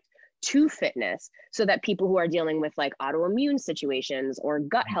aspect to fitness so that people who are dealing with like autoimmune situations or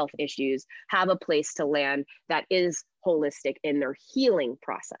gut health issues have a place to land that is holistic in their healing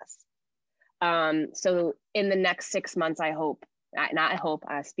process. So in the next 6 months, I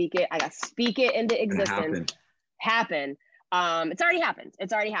speak it into existence. Happen. It's already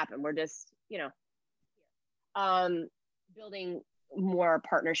happened. We're just, building more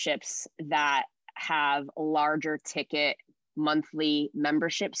partnerships that have larger ticket monthly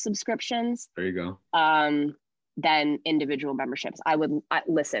membership subscriptions. There you go. Than individual memberships. I would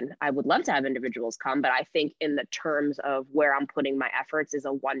love to have individuals come, but I think in the terms of where I'm putting my efforts is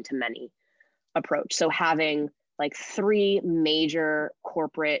a one-to-many approach. So having like 3 major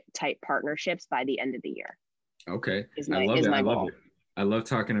corporate type partnerships by the end of the year. Okay. I love it. I love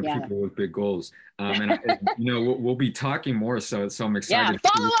talking to people with big goals. And we'll be talking more. So I'm excited.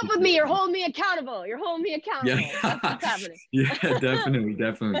 Yeah. Follow up with me. You're holding me accountable. Yeah. That's what's happening. Yeah,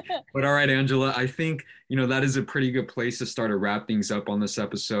 definitely. But all right, Angela, I think, that is a pretty good place to start to wrap things up on this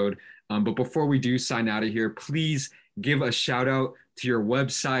episode. But before we do sign out of here, please give a shout out to your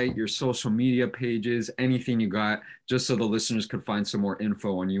website, your social media pages, anything you got, just so the listeners could find some more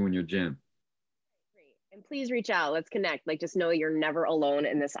info on you and your gym. Great. And please reach out. Let's connect. Like, just know you're never alone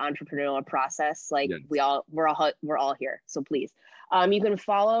in this entrepreneurial process. Like yes. we're all here. So please, you can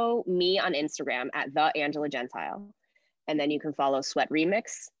follow me on Instagram at the Angela Gentile. And then you can follow Sweat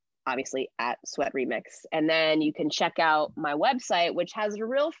Remix, obviously at Sweat Remix. And then you can check out my website, which has a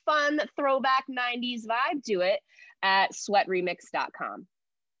real fun throwback 90s vibe to it, at sweatremix.com.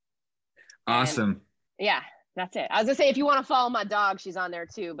 Awesome. And yeah, that's it. I was gonna say, if you want to follow my dog, she's on there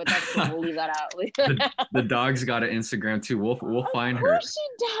too, but we'll leave that out. the dog's got an Instagram too. We'll find her. Of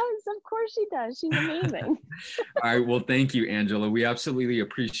course she does. She's amazing. All right. Well, thank you, Angela. We absolutely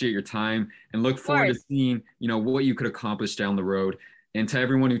appreciate your time and look forward to seeing, what you could accomplish down the road. And to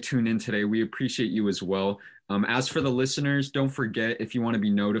everyone who tuned in today, we appreciate you as well. As for the listeners, don't forget, if you want to be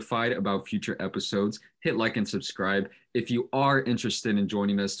notified about future episodes, hit like and subscribe. If you are interested in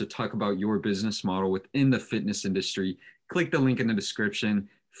joining us to talk about your business model within the fitness industry, click the link in the description,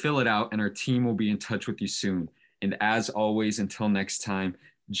 fill it out, and our team will be in touch with you soon. And as always, until next time,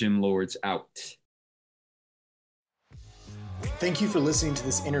 Gym Lords out. Thank you for listening to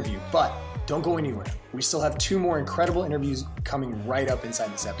this interview, but don't go anywhere. We still have 2 more incredible interviews coming right up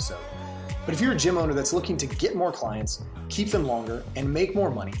inside this episode. But if you're a gym owner that's looking to get more clients, keep them longer, and make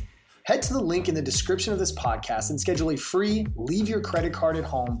more money, head to the link in the description of this podcast and schedule a free leave your credit card at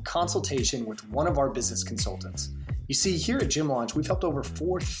home consultation with one of our business consultants. You see, here at Gym Launch, we've helped over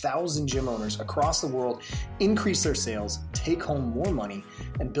 4,000 gym owners across the world increase their sales, take home more money,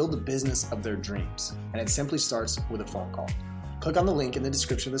 and build the business of their dreams. And it simply starts with a phone call. Click on the link in the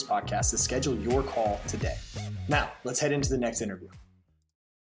description of this podcast to schedule your call today. Now, let's head into the next interview.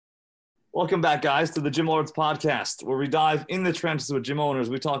 Welcome back, guys, to the Gym Lords podcast, where we dive in the trenches with gym owners.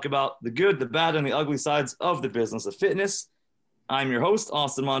 We talk about the good, the bad, and the ugly sides of the business of fitness. I'm your host,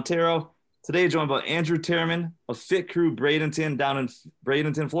 Austin Montero. Today, joined by Andrew Terman of Fit Crew Bradenton down in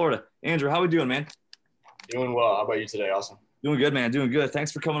Bradenton, Florida. Andrew, how we doing, man? Doing well. How about you today, Austin? Doing good, man. Doing good.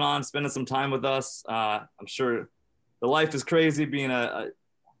 Thanks for coming on, spending some time with us. I'm sure the life is crazy being a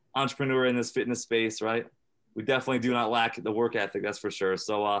entrepreneur in this fitness space, right? We definitely do not lack the work ethic, that's for sure.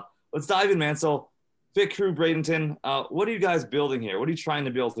 So let's dive in, man. So Fit Crew Bradenton, what are you guys building here? What are you trying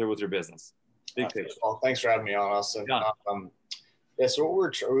to build here with your business? Big picture. Well, thanks for having me on, Austin. Yeah. So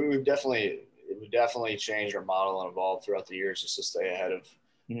we've definitely changed our model and evolved throughout the years just to stay ahead of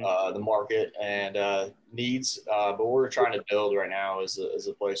the market and needs. But what we're trying to build right now is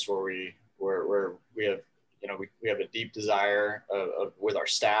a place where we have we have a deep desire with our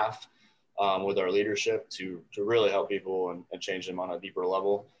staff, with our leadership to really help people and change them on a deeper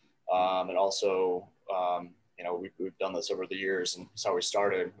level. And also, we've done this over the years, and that's how we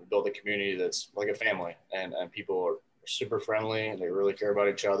started. We built a community that's like a family, and people are super friendly, and they really care about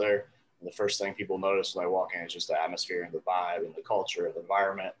each other. And the first thing people notice when they walk in is just the atmosphere and the vibe and the culture, the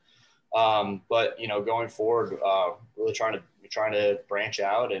environment. But going forward, really trying to branch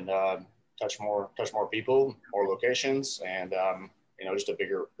out and touch more people, more locations, and just a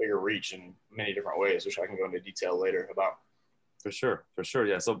bigger reach in many different ways, which I can go into detail later about. For sure.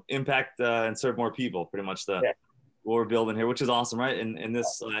 Yeah. So impact and serve more people, pretty much what we're building here, which is awesome, right? In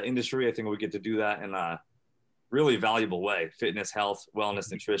this industry, I think we get to do that in a really valuable way. Fitness, health, wellness,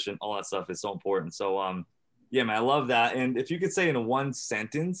 nutrition, all that stuff is so important. So, yeah, man, I love that. And if you could say in one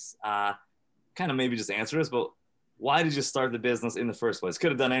sentence, kind of maybe just answer this, but why did you start the business in the first place?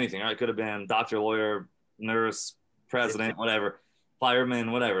 Could have done anything, right? Could have been doctor, lawyer, nurse, president, whatever,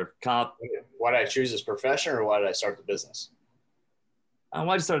 fireman, whatever, cop. Why did I choose this profession, or why did I start the business?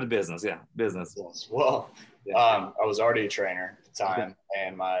 Why'd you start the business? Yeah, business. Well, I was already a trainer at the time,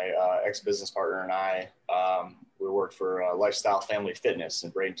 and my ex-business partner and I, we worked for Lifestyle Family Fitness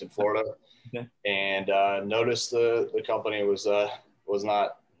in Bradenton, Florida, and noticed the company was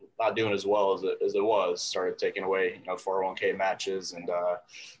not doing as well as it was. Started taking away 401k matches and the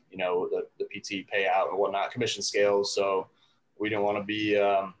PT payout and whatnot, commission scales. So we didn't want to be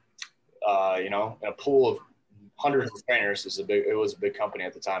in a pool of hundreds of trainers. It was a big company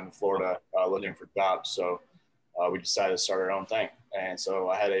at the time in Florida, looking for jobs. So we decided to start our own thing. And so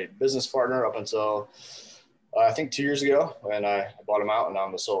I had a business partner up until I think 2 years ago, and I bought him out, and now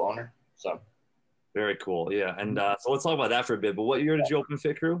I'm the sole owner. So very cool. Yeah. And so let's talk about that for a bit. But what year did you open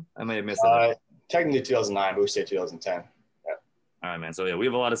Fit Crew? I may have missed it. Technically 2009, but we say 2010. Yeah. All right, man. So yeah, we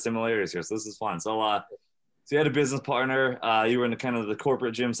have a lot of similarities here. So this is fun. So so you had a business partner. You were in kind of the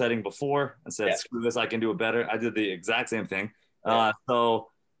corporate gym setting before, and said, "Screw this, I can do it better." I did the exact same thing. So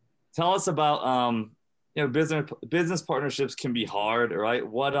tell us about business partnerships can be hard, right?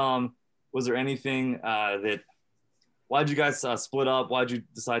 What was there anything why'd you guys split up? Why'd you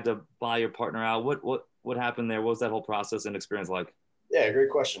decide to buy your partner out? What happened there? What was that whole process and experience like? Yeah, great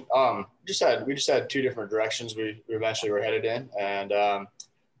question. We just had two different directions we eventually were headed in, and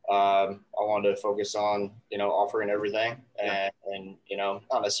I wanted to focus on offering everything and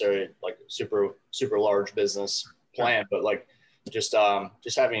not necessarily like super large business plan, but like just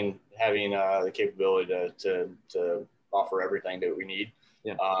having the capability to offer everything that we need.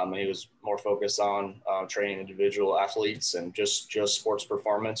 Yeah. And he was more focused on training individual athletes and just sports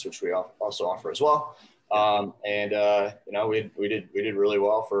performance, which we also offer as well. We did really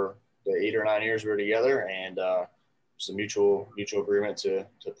well for the 8 or 9 years we were together, and just a mutual agreement to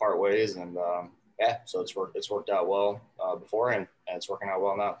part ways. And so it's worked out well before, and it's working out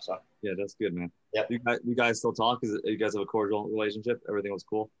well now. So yeah, that's good, man. Yeah. You guys still talk? You guys have a cordial relationship? Everything was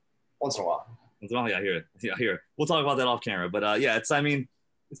cool? Once in a while. Yeah, I hear it. Yeah, I hear it. We'll talk about that off camera. But it's something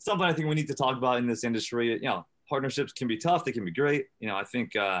I think we need to talk about in this industry. Partnerships can be tough. They can be great. I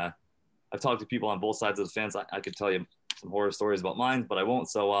think I've talked to people on both sides of the fence. I could tell you some horror stories about mine, but I won't.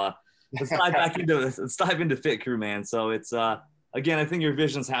 So let's dive into Fit Crew, man. So it's again, I think your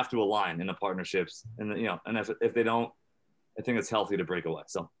visions have to align in the partnerships, and and if they don't, I think it's healthy to break away.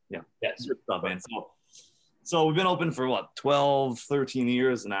 So yeah, good stuff, man. So we've been open for 12, 13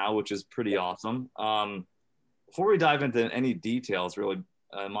 years now, which is pretty awesome. Before we dive into any details, really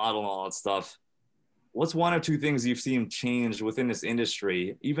model and all that stuff, what's one or two things you've seen change within this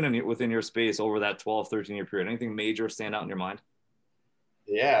industry, even within your space over that 12, 13 year period? Anything major stand out in your mind?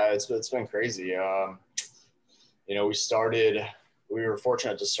 Yeah, it's been crazy. We were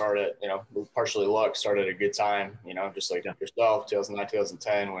fortunate to start at, partially luck, started at a good time, just like yourself, 2009,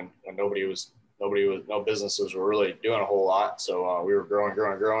 2010, when no businesses were really doing a whole lot. So we were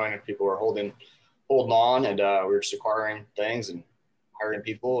growing, and people were holding on, and we were just acquiring things and hiring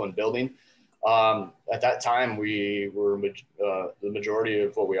people and building. At that time, we were the majority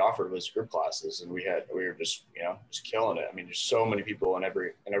of what we offered was group classes, and we were just just killing it. I mean, there's so many people in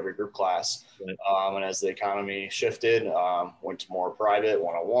every group class, Right. And as the economy shifted, went to more private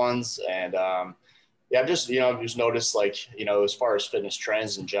one-on-ones, and I've just noticed, like, as far as fitness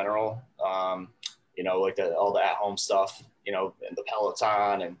trends in general, like all the at-home stuff, and the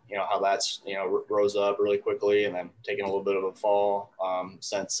Peloton, and how that's rose up really quickly, and then taking a little bit of a fall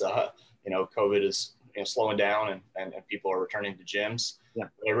since COVID is slowing down, and people are returning to gyms. Yeah.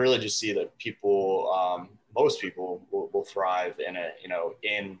 But I really just see that people, most people will thrive in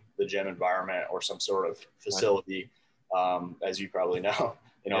in the gym environment or some sort of facility, as you probably know.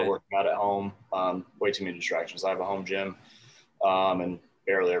 Working out at home, way too many distractions. I have a home gym, and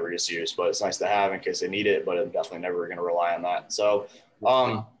barely ever gets used, but it's nice to have in case they need it, but I'm definitely never going to rely on that. So,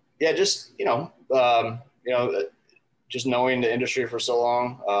 just knowing the industry for so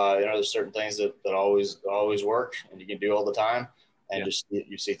long, there's certain things that always work and you can do all the time, and just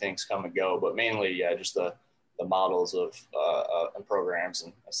you see things come and go, but mainly, just the models of and programs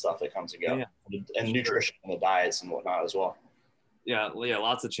and stuff that comes and go, and nutrition and the diets and whatnot as well. Yeah,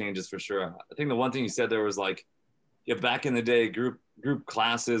 lots of changes for sure. I think the one thing you said there was like, back in the day, group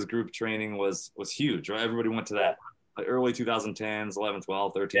classes, group training was huge, right? Everybody went to that, like early 2010s, 11,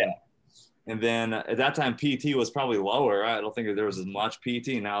 12, 13. Yeah. And then at that time, PT was probably lower, right? I don't think there was as much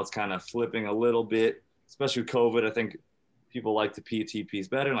PT. Now it's kind of flipping a little bit, especially with COVID. I think people like the PT piece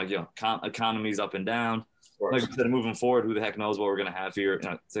better. Like, economy's up and down. Like I said, moving forward, who the heck knows what we're going to have here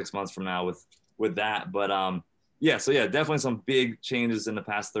 6 months from now with that. But definitely some big changes in the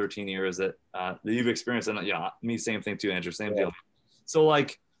past 13 years that you've experienced. And me, same thing too, Andrew, same deal. So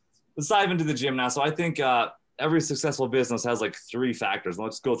like, let's dive into the gym now. So I think every successful business has like 3 factors.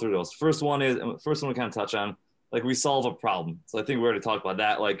 Let's go through those. First one we kind of touch on, like, we solve a problem. So I think we already talked about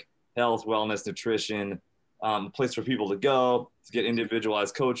that, like health, wellness, nutrition, place for people to go to get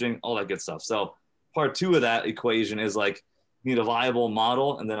individualized coaching, all that good stuff. So part 2 of that equation is like, you need a viable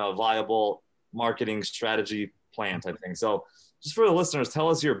model and then a viable marketing strategy plan type thing. So just for the listeners, tell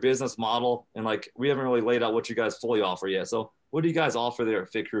us your business model. And like, we haven't really laid out what you guys fully offer yet. So what do you guys offer there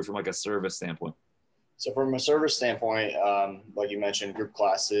at Fit Crew from like a service standpoint? So from a service standpoint, like you mentioned, group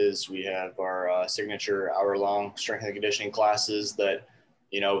classes, we have our signature hour-long strength and conditioning classes that,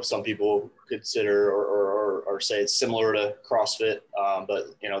 some people consider or say it's similar to CrossFit,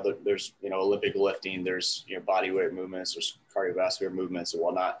 but, there's, Olympic lifting, there's, body weight movements, there's cardiovascular movements and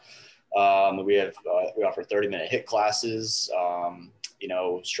whatnot. We offer 30-minute HIIT classes,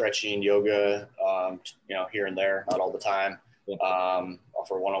 stretching, yoga, here and there, not all the time.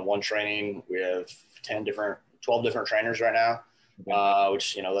 Offer one-on-one training. We have 12 different trainers right now,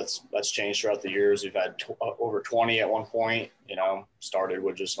 which, that's changed throughout the years. We've had over 20 at one point, started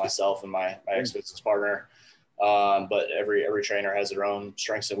with just myself and my ex-business partner. But every trainer has their own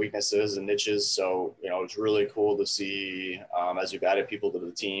strengths and weaknesses and niches. So, it's really cool to see, as we've added people to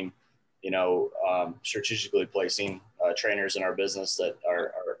the team, strategically placing trainers in our business that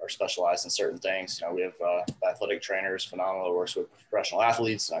are specialized in certain things. We have athletic trainers, phenomenal, works with professional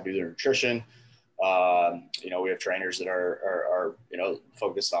athletes, and I do their nutrition. We have trainers that are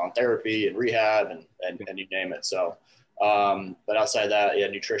focused on therapy and rehab and you name it. So, but outside that,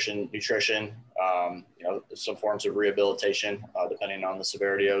 nutrition, some forms of rehabilitation, depending on the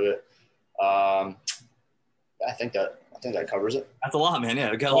severity of it. I think that covers it. That's a lot, man.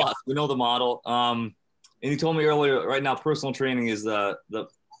 Yeah, we got a lot. We know the model. And you told me earlier, right now, personal training is the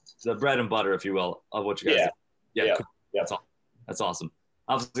bread and butter, if you will, of what you guys do. Yeah. Cool. That's awesome.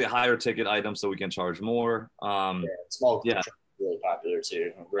 Obviously a higher ticket item, so we can charge more. Small group is really popular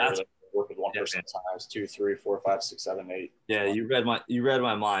too. Rarely work with one person at times, 2, 3, 4, 5, 6, 7, 8. Yeah, you read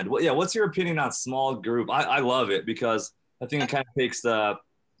my mind. Well, what's your opinion on small group? I love it because I think it kind of takes the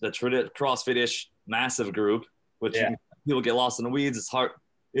CrossFit-ish massive group, which people get lost in the weeds. It's hard.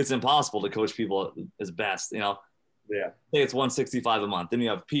 It's impossible to coach people as best, Say it's $165 a month. Then you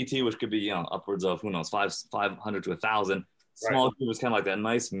have PT, which could be, upwards of, who knows, 500 to 1,000. Small group is kind of like that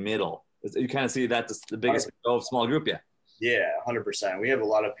nice middle. You kind of see that the biggest of small group, Yeah, 100%. We have a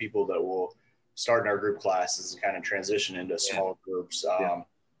lot of people that will start in our group classes and kind of transition into small groups.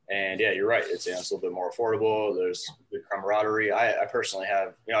 And you're right. It's a little bit more affordable. There's good camaraderie. I personally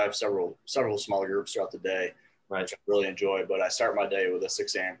have, I have several smaller groups throughout the day, which I really enjoy. But I start my day with a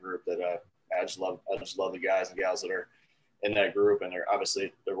 6 a.m. group that I just love the guys and gals that are in that group, and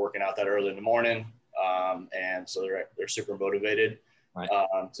they're working out that early in the morning. And so they're super motivated. Right.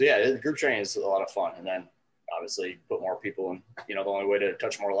 The group training is a lot of fun. And then obviously put more people in, the only way to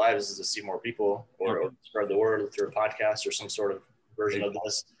touch more lives is to see more people or spread the word through a podcast or some sort of version of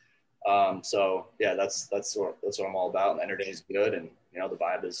this. So yeah, that's what I'm all about. And the energy is good, and the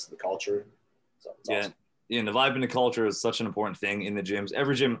vibe is the culture. So it's awesome. Yeah, and the vibe and the culture is such an important thing in the gyms.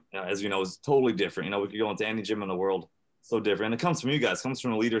 Every gym, as you know, is totally different. We could go into any gym in the world, so different. And it comes from you guys, it comes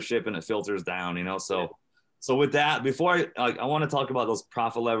from the leadership, and it filters down. So with that, before I want to talk about those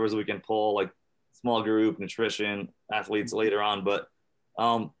profit levers we can pull, like small group, nutrition, athletes later on. But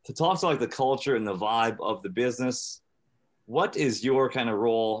to talk to like the culture and the vibe of the business, what is your kind of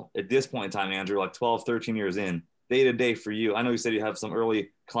role at this point in time, Andrew, like 12, 13 years in, day to day for you? I know you said you have some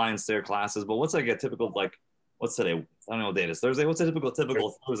early clients there, classes, but what's like a typical, like, what's today? I don't know what day it is. Thursday? What's a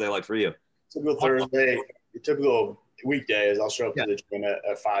typical Thursday like for you? Typical Thursday, typical weekday is I'll show up to the gym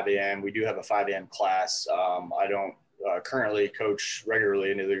at 5 a.m. We do have a 5 a.m. class. I don't currently coach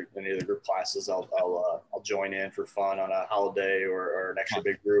regularly in any of the group classes. I'll join in for fun on a holiday or an extra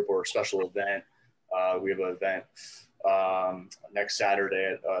big group or a special event. We have an event next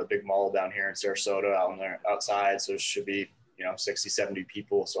Saturday at a big mall down here in Sarasota outside. So it should be, 60, 70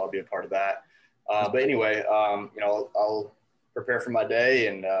 people. So I'll be a part of that. But anyway, I'll prepare for my day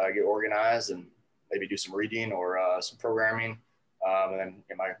and get organized and maybe do some reading or some programming. And then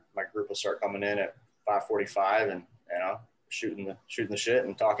my group will start coming in at 5:45 and, shooting the shit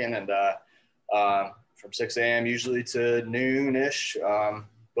and talking. And from 6 a.m. usually to noon-ish,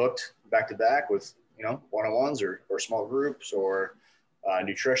 booked back to back with, one-on-ones or small groups or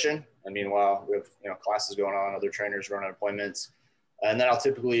nutrition. And meanwhile, we have, classes going on, other trainers running appointments. And then I'll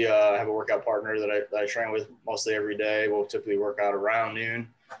typically have a workout partner that I train with mostly every day. We'll typically work out around noon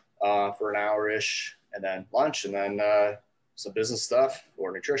for an hour-ish, and then lunch, and then some business stuff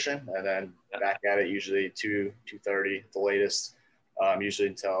or nutrition, and then back at it usually 2:30 at the latest, usually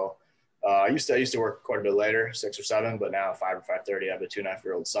until I used to work quite a bit later, 6 or 7, but now 5 or 5:30 I have a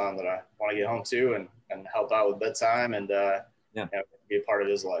 2.5-year-old son that I want to get home to and help out with bedtime and be a part of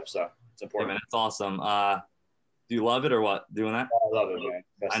his life. So it's important. Yeah, man, that's awesome. Do you love it or what, doing that? I love it, man.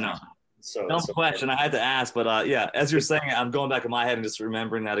 I know. Dumb question. I had to ask, but as you're saying it, I'm going back in my head and just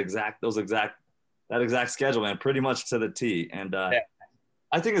remembering that exact schedule, man, pretty much to the T. And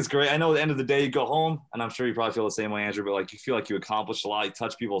I think it's great. I know at the end of the day, you go home, and I'm sure you probably feel the same way, Andrew, but like you feel like you accomplished a lot. You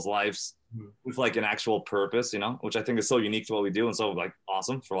touch people's lives with like an actual purpose, which I think is so unique to what we do and so like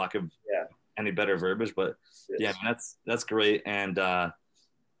awesome for lack of any better verbiage. But man, that's great. And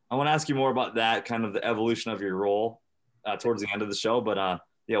I want to ask you more about that, kind of the evolution of your role towards the end of the show. But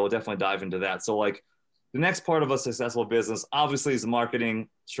we'll definitely dive into that. So like the next part of a successful business, obviously, is the marketing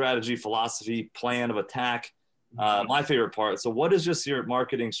strategy, philosophy, plan of attack. My favorite part. So what is just your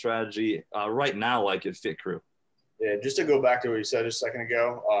marketing strategy right now like at Fit Crew? Yeah, just to go back to what you said just a second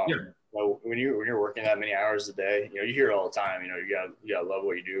ago, when you're working that many hours a day, you hear it all the time, you gotta love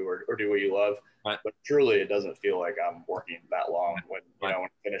what you do or do what you love. Right. But truly it doesn't feel like I'm working that long when when I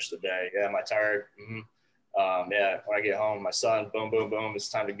finish the day. Yeah, am I tired? Mm-hmm. When I get home, my son, boom, boom, boom, it's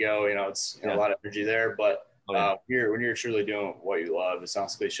time to go. It's a lot of energy there. But when you're truly doing what you love, it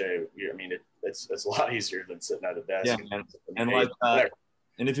sounds cliche. It's a lot easier than sitting at a desk. Yeah,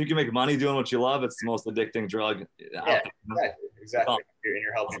 and if you can make money doing what you love, it's the most addicting drug. Exactly. And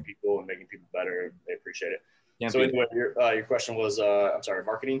you're helping people and making people better. They appreciate it. Anyway, your question was, I'm sorry,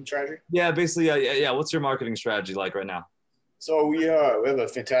 marketing strategy? Yeah, basically, what's your marketing strategy like right now? So we have a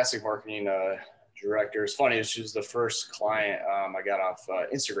fantastic marketing director. It's funny, she was the first client I got off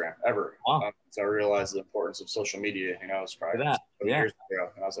Instagram ever. Wow. So I realized the importance of social media. It's probably years ago.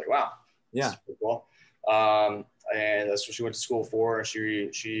 And I was like, wow, this is pretty cool. And that's what she went to school for.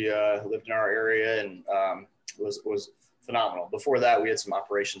 She lived in our area and was phenomenal. Before that, we had some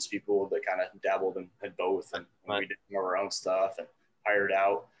operations people that kind of dabbled in both, and we did some of our own stuff and hired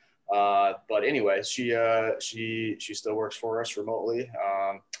out. But anyway, she still works for us remotely,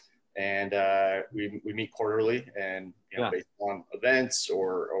 and we meet quarterly, and based on events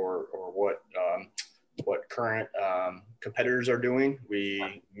or what current competitors are doing,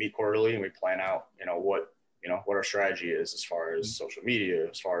 we meet quarterly and we plan out what our strategy is as far as social media,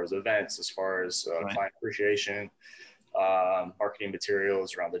 as far as events, as far as client appreciation, marketing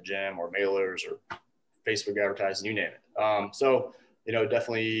materials around the gym or mailers or Facebook advertising, you name it. So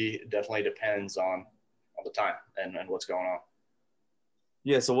definitely depends on the time and what's going on.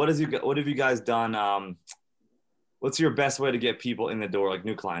 Yeah. So what have you guys done? What's your best way to get people in the door, like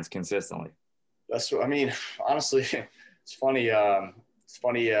new clients, consistently? Honestly, it's funny.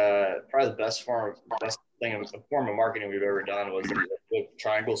 Probably the best form of marketing we've ever done was the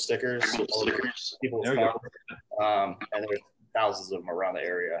triangle stickers. People and there's thousands of them around the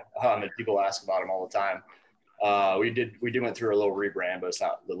area, and people ask about them all the time. We went through a little rebrand, but it's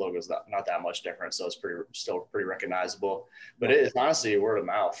not, the logo's not that much different. So it's still pretty recognizable, but it's honestly word of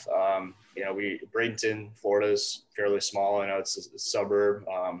mouth. You know, Bradenton, Florida is fairly small. I know it's a suburb.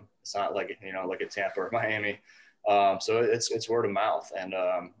 It's not like, you know, like a Tampa or Miami. So it's word of mouth, and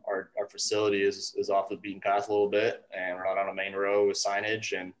our facility is off the beaten path a little bit, and we're not on a main road with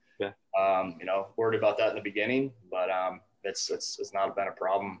signage, and you know, worried about that in the beginning, but it's not been a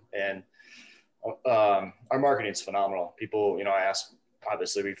problem. And our marketing is phenomenal. People, you know,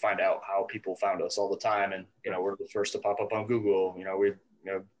 obviously we find out how people found us all the time, and you know, we're the first to pop up on Google. You know,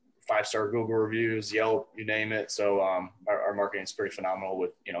 5-star Google reviews, Yelp, you name it. So our marketing is pretty phenomenal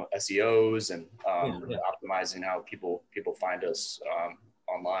with, you know, SEOs and optimizing how people find us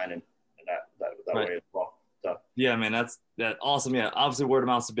online and that way as well. So. Yeah, man, that's awesome. Yeah, obviously word of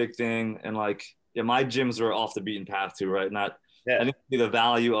mouth's a big thing, and like, yeah, my gyms were off the beaten path too, right? I didn't see the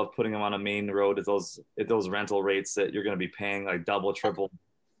value of putting them on a main road at those rental rates that you're going to be paying like double, triple.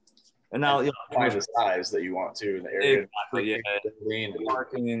 And now, find the size that you want to in the area. Exactly, yeah.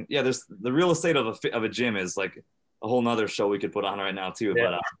 Yeah, there's the real estate of a gym is like a whole nother show we could put on right now too.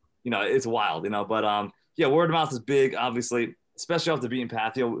 Yeah. But you know, it's wild, you know. But yeah, word of mouth is big, obviously, especially off the beaten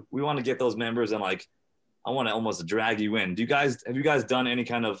path. You know, we want to get those members, and like, I want to almost drag you in. Have you guys done any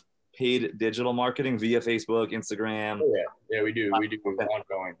kind of paid digital marketing via Facebook, Instagram? Oh, yeah, we do. We do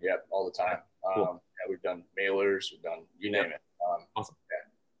ongoing. Yep, all the time. Cool. Yeah, we've done mailers. We've done you name it. Awesome. Yeah.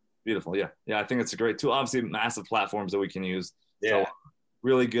 Beautiful. Yeah. I think it's a great tool. Obviously, massive platforms that we can use. Yeah. So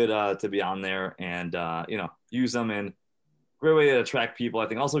really good to be on there and you know, use them, and great way to attract people. I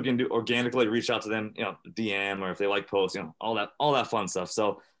think also we can do organically reach out to them, you know, DM, or if they like posts, you know, all that fun stuff.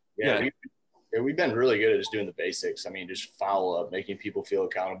 So yeah. We've been really good at just doing the basics. I mean, just follow up, making people feel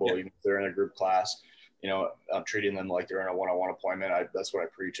accountable, even if they're in a group class. You know, treating them like they're in a one-on-one appointment. That's what I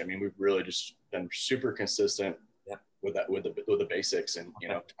preach. I mean, we've really just been super consistent with the basics, and you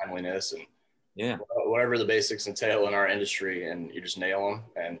know, timeliness, and whatever the basics entail in our industry, and you just nail them.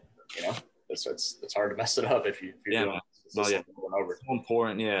 And you know, it's hard to mess it up if you don't. Over. So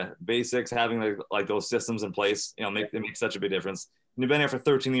important, basics, having like those systems in place, you know, they make such a big difference. And you've been here for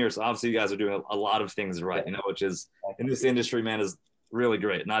 13 years, so obviously you guys are doing a lot of things right, you know, which is in this industry, man, is really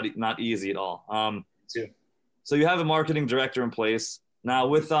great. Not easy at all. So you have a marketing director in place now.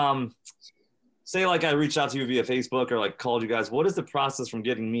 With say like I reached out to you via Facebook or like called you guys, what is the process from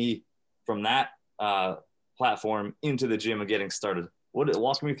getting me from that platform into the gym and getting started?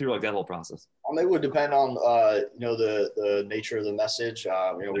 Walk me through like that whole process. It would depend on you know, the nature of the message. You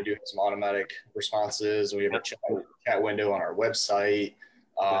know, we do some automatic responses. We have a chat window on our website.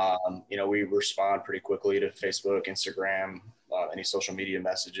 You know, we respond pretty quickly to Facebook, Instagram, any social media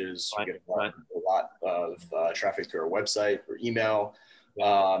messages. We get a lot of traffic through our website or email.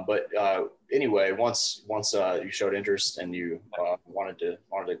 But anyway, once you showed interest and you wanted to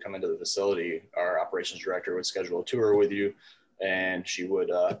come into the facility, our operations director would schedule a tour with you, and she would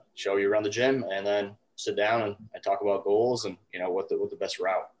show you around the gym, and then sit down and talk about goals and, you know, what the best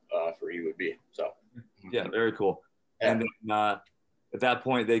route for you would be. So yeah, very cool. Yeah. And then at that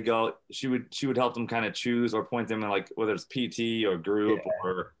point they go, she would help them kind of choose or point them in, like, whether it's PT or group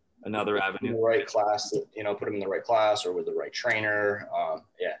or another avenue. The right class, that, you know, put them in the right class or with the right trainer.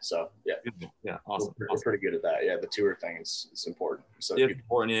 Yeah, awesome. We're pretty good at that. Yeah, the tour thing is important. So it's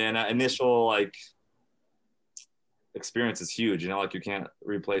important. Yeah, and that initial like experience is huge. You know, like you can't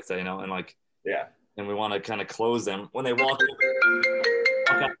replace that. You know, and like and we want to kind of close them when they walk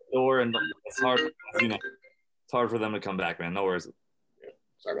out the door, and it's hard. You know, it's hard for them to come back, man. No worries.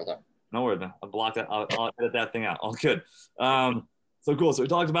 Sorry about that. No worries, man. I'll block that. I'll edit that thing out. All good. So cool. So we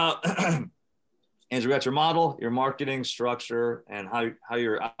talked about, Andrew, got your model, your marketing structure, and how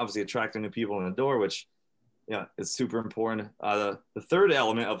you're obviously attracting new people in the door, which, is super important. The third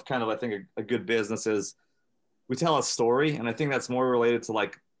element of kind of, I think, a good business is we tell a story, and I think that's more related to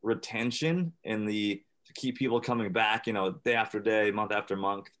like retention and to keep people coming back, day after day, month after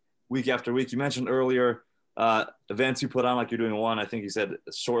month, week after week. You mentioned earlier events you put on, like you're doing one, I think you said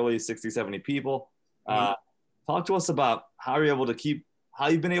shortly, 60, 70 people. Talk to us about how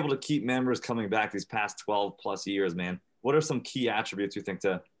you've been able to keep members coming back these past 12 plus years, man. What are some key attributes you think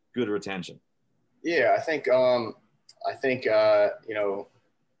to good retention? Yeah, I think like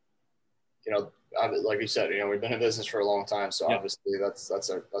you said, we've been in business for a long time, so obviously that's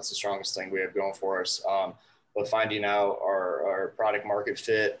the strongest thing we have going for us. But finding out our product market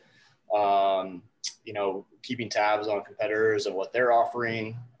fit, keeping tabs on competitors and what they're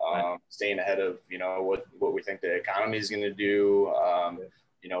offering, staying ahead of, what we think the economy is going to do,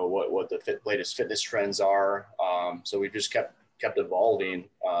 what the latest fitness trends are. So we've just kept evolving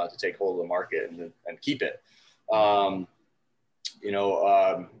to take hold of the market and keep it. You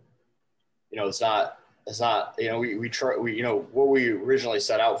know, it's not, you know, we try, you know, what we originally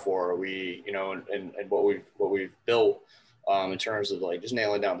set out for, you know, and what we've built, in terms of like just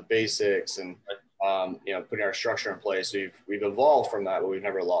nailing down the basics and, you know, putting our structure in place. We've evolved from that, but we've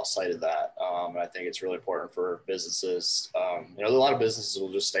never lost sight of that. And I think it's really important for businesses. You know, a lot of businesses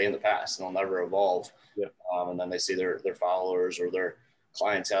will just stay in the past and they'll never evolve. Yeah. And then they see their followers or their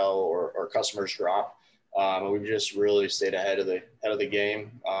clientele or customers drop. And we've just really stayed ahead of the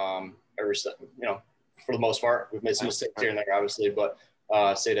game. Every step, you know, for the most part, we've made some mistakes here and there, obviously, but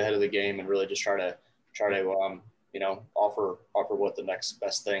stayed ahead of the game and really just try to you know, offer what the next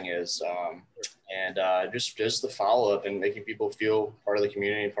best thing is, and just the follow up and making people feel part of the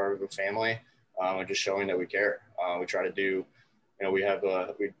community, part of the family, and just showing that we care. We try to do, you know, we have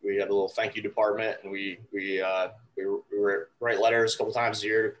a little thank you department, and we write letters a couple times a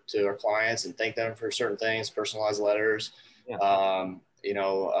year to our clients and thank them for certain things, personalized letters. Yeah. You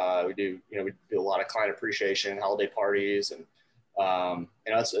know, we do a lot of client appreciation, holiday parties, and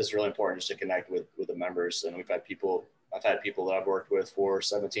you know, it's really important just to connect with the members. And I've had people that I've worked with for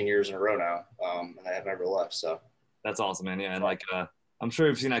 17 years in a row now, and they have never left. So that's awesome, man. Yeah, and like I'm sure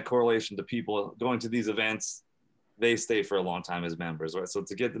you've seen that correlation to people going to these events. They stay for a long time as members, right? So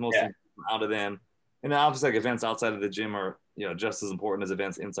to get the most out of them, and obviously like events outside of the gym are, you know, just as important as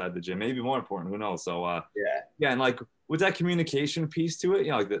events inside the gym, maybe more important. Who knows? So yeah, and like with that communication piece to it,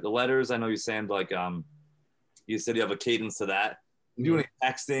 you know, like the letters. I know you send like you said you have a cadence to that. You do any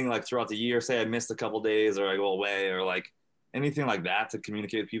texting like throughout the year? Say I missed a couple days or I go away or like anything like that to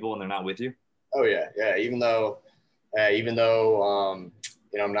communicate with people when they're not with you? Oh yeah. Even though you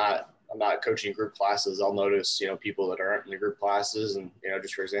know, I'm not coaching group classes, I'll notice, you know, people that aren't in the group classes. And, you know,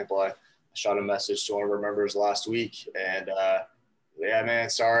 just for example, I shot a message to one of our members last week and, yeah, man,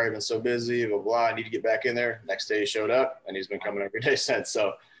 sorry, I've been so busy, blah, blah, I need to get back in there. Next day he showed up and he's been coming every day since.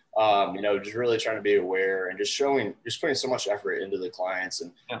 So, you know, just really trying to be aware and just putting so much effort into the clients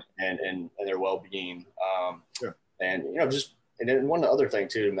and their well-being. Sure. And, you know, and then one other thing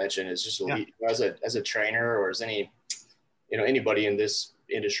too to mention is just as a trainer or as anybody in this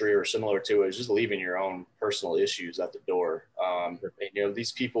industry or similar to it, is just leaving your own personal issues at the door. And, you know,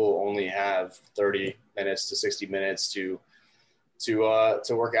 these people only have 30 minutes to 60 minutes to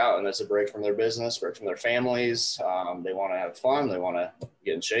work out, and that's a break from their business, break from their families. They want to have fun. They want to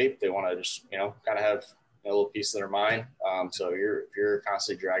get in shape. They want to just, you know, kind of have a little peace of their mind. So if you're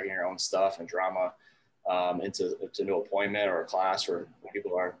constantly dragging your own stuff and drama into an appointment or a class where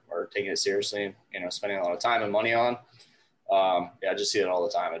people are taking it seriously and, you know, spending a lot of time and money on, I just see it all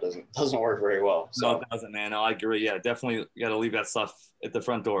the time. It doesn't work very well. So no, it doesn't, man. No, I agree. Yeah, definitely you got to leave that stuff at the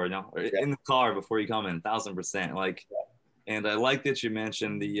front door, you know, or in the car before you come in. 1,000%. Like. And I like that you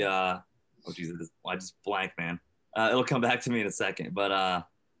mentioned the oh Jesus, I just blanked, man. It'll come back to me in a second, but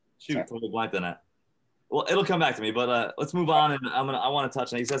totally blanked on that. Well, it'll come back to me, but let's move on. And I want to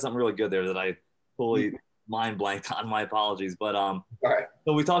touch on. You said something really good there that I totally mind blanked on. My apologies, but all right.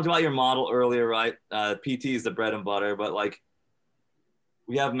 So we talked about your model earlier, right? PT is the bread and butter, but like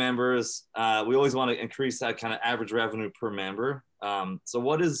we have members. We always want to increase that kind of average revenue per member. So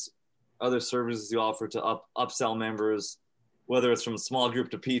what is other services you offer to upsell members? Whether it's from a small group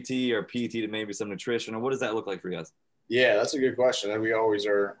to PT or PT to maybe some nutrition, or what does that look like for you guys? Yeah, that's a good question. And we always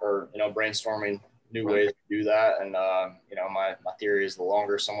are you know, brainstorming new ways to do that. And, you know, my theory is the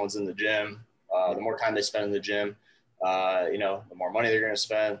longer someone's in the gym, the more time they spend in the gym, you know, the more money they're going to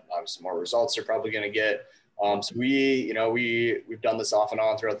spend, obviously more results they're probably going to get. So we've done this off and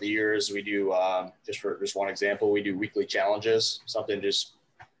on throughout the years. We do, just one example, we do weekly challenges, something just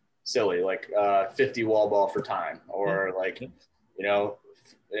silly, like 50 wall ball for time, or like, you know,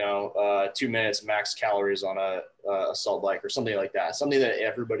 2 minutes max calories on a assault bike or something like that, something that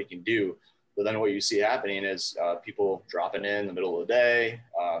everybody can do. But then what you see happening is people dropping in the middle of the day,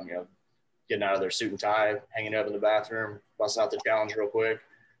 you know, getting out of their suit and tie, hanging up in the bathroom, busting out the challenge real quick,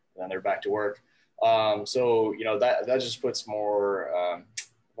 and then they're back to work. So, you know, that just puts more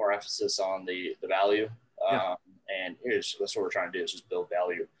emphasis on the value. And that's what we're trying to do, is just build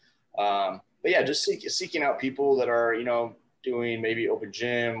value. But yeah, just seeking out people that are, you know, doing maybe open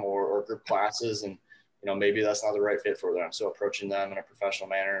gym or group classes, and, you know, maybe that's not the right fit for them. So approaching them in a professional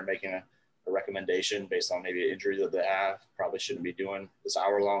manner and making a recommendation based on maybe an injury that they have. Probably shouldn't be doing this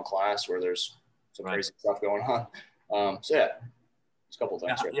hour-long class where there's some crazy stuff going on. So yeah, there's a couple of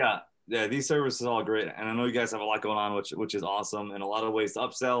things. Yeah. These services are all great. And I know you guys have a lot going on, which is awesome, and a lot of ways to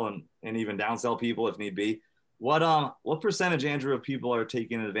upsell and even downsell people if need be. What percentage, Andrew, of people are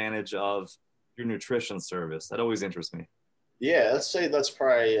taking advantage of your nutrition service? That always interests me. Yeah, let's say that's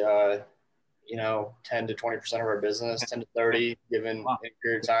probably, 10 to 20% of our business, 10 to 30 given a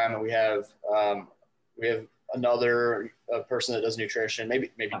period of time. And we have another person that does nutrition,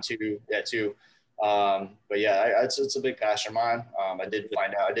 maybe two. Yeah, two. But yeah, it's a big passion of mine. I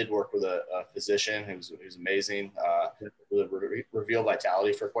did work with a physician who's amazing, with Reveal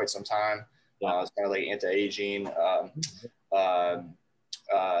Vitality for quite some time. It's kind of like anti-aging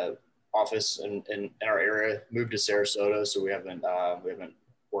office in our area. Moved to Sarasota, so we haven't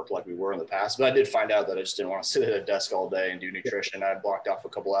worked like we were in the past. But I did find out that I just didn't want to sit at a desk all day and do nutrition. I blocked off a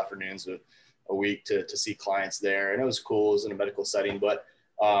couple afternoons a week to see clients there, and it was cool. It was in a medical setting, but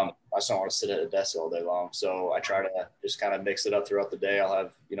I just don't want to sit at a desk all day long. So I try to just kind of mix it up throughout the day. I'll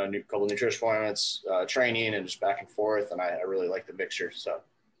have, couple nutrition appointments, training, and just back and forth. And I really like the mixture. So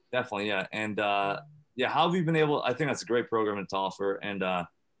definitely. Yeah. And how have you been able, I think that's a great program to offer. And I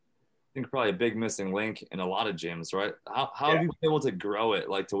think probably a big missing link in a lot of gyms, right? How have you been able to grow it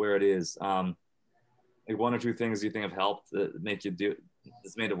like to where it is? Like one or two things you think have helped that make you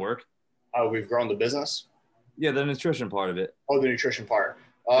that's made it work? How we've grown the business? Yeah. The nutrition part of it. Oh, the nutrition part.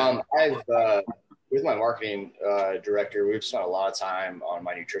 I've with my marketing director, we've spent a lot of time on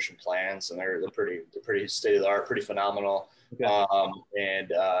my nutrition plans, and they're pretty state of the art, pretty phenomenal. Okay.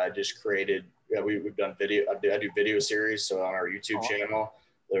 Just created. We've done video. I do video series, so on our YouTube channel,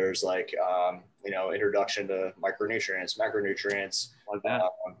 there's like introduction to micronutrients, macronutrients, like that.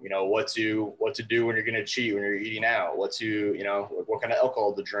 What to do when you're going to cheat, when you're eating out, what kind of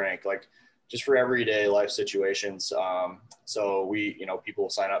alcohol to drink, like just for everyday life situations. So we, people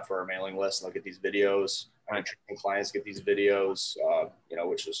sign up for our mailing list and they'll get these videos. Our clients get these videos,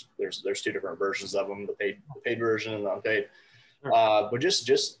 which is there's two different versions of them, the paid version and the unpaid. But just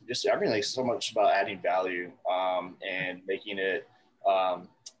everything, so much about adding value, and making it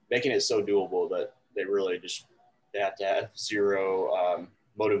so doable that they have to have zero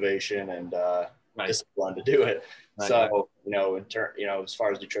motivation and discipline to do it. So, as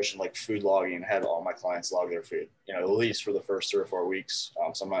far as nutrition, like food logging, I had all my clients log their food, at least for the first 3 or 4 weeks.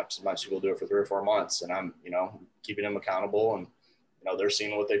 Sometimes people do it for 3 or 4 months, and I'm, keeping them accountable, and, they're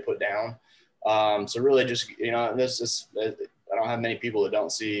seeing what they put down. So really just, I don't have many people that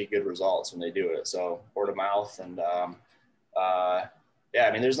don't see good results when they do it. So word of mouth. And,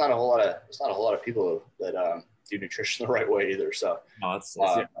 there's not a whole lot of people that, do nutrition the right way either. So I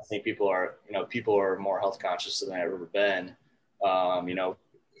think people are more health conscious than they've ever been.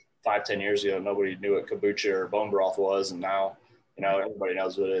 5-10 years ago, nobody knew what kombucha or bone broth was. And now, everybody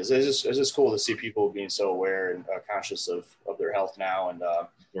knows what it is. It's just cool to see people being so aware and conscious of their health now, and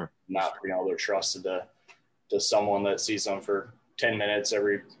not putting all their trust into someone that sees them for 10 minutes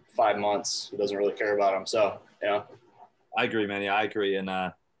every 5 months who doesn't really care about them. So, I agree, man. Yeah, I agree. And,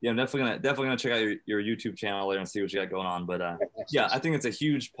 I'm definitely gonna check out your YouTube channel later and see what you got going on. But I think it's a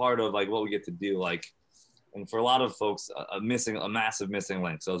huge part of like what we get to do. Like, and for a lot of folks, a massive missing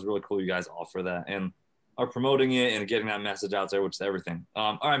link. So it's really cool you guys offer that and are promoting it and getting that message out there, which is everything.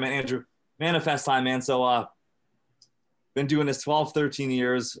 All right, man, Andrew, manifest time, man. So been doing this 12, 13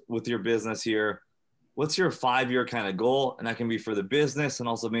 years with your business here. What's your 5-year kind of goal? And that can be for the business and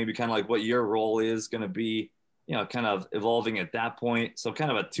also maybe kind of like what your role is going to be, kind of evolving at that point. So kind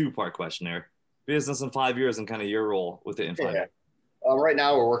of a 2-part question there. Business in 5 years and kind of your role with it in 5 years. Right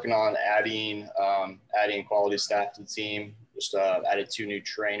now we're working on adding quality staff to the team. Just added 2 new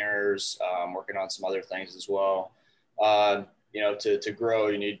trainers, working on some other things as well. To grow,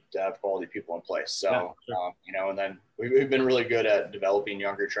 you need to have quality people in place. So, and then we've been really good at developing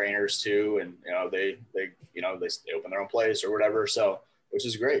younger trainers too. And, they open their own place or whatever. So, which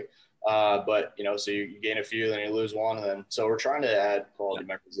is great. But, so you gain a few, then you lose one. And then, so we're trying to add quality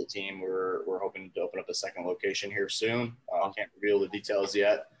members of the team. We're hoping to open up a second location here soon. Can't reveal the details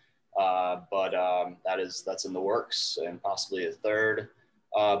yet. But that's in the works, and possibly a third.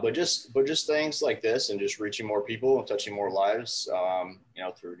 But just things like this, and just reaching more people and touching more lives,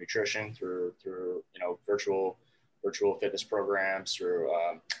 through nutrition, through virtual fitness programs, through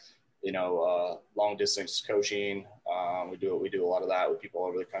long distance coaching. We do a lot of that with people all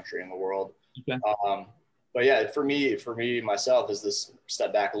over the country and the world. Okay. But yeah, for me myself, is this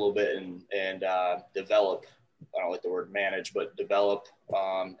step back a little bit and develop. I don't like the word manage, but develop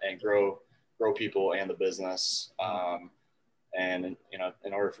and grow people and the business. And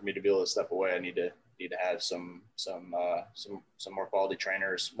in order for me to be able to step away, I need to have some more quality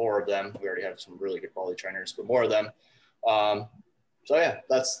trainers, more of them. We already have some really good quality trainers, but more of them. So yeah,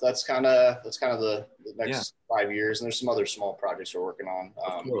 that's kind of the next 5 years. And there's some other small projects we're working on.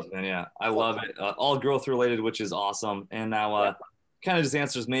 Of course, man, yeah, I love it. All growth related, which is awesome. And now, kind of just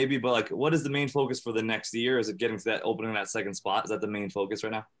answers maybe, but like, what is the main focus for the next year? Is it getting to that opening that second spot? Is that the main focus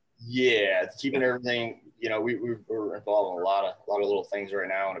right now? Yeah, keeping everything. We're involved in a lot of little things right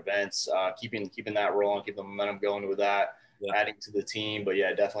now and events. Keeping that rolling, keeping the momentum going with that. Yeah. Adding to the team, but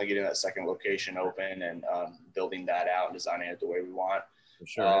yeah, definitely getting that second location open and building that out and designing it the way we want. For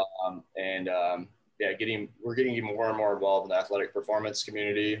sure. We're getting even more and more involved in the athletic performance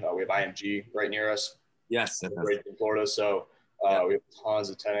community. We have IMG right near us. Yes. Right in Florida. So we have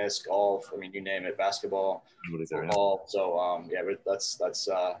tons of tennis, golf. I mean, you name it, basketball, football. So that's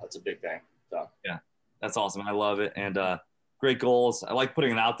a big thing. So yeah, that's awesome. I love it. And great goals. I like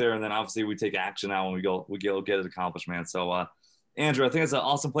putting it out there, and then obviously we take action now when we go get it accomplished, man. So Andrew, I think it's an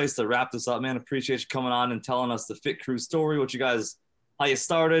awesome place to wrap this up, man. Appreciate you coming on and telling us the Fit Crew story, how you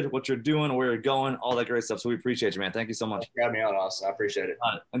started, what you're doing, where you're going, all that great stuff. So we appreciate you, man. Thank you so much. Thanks for having me on, Austin. I appreciate it.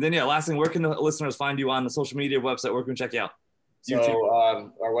 And then, last thing, where can the listeners find you on the social media website? Where can we check you out?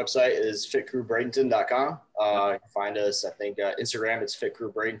 So our website is fitcrewbradenton.com. You can find us, I think, Instagram, it's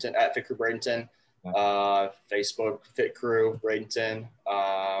fitcrewbradenton, at fitcrewbradenton. Facebook, Fit Crew Bradenton. You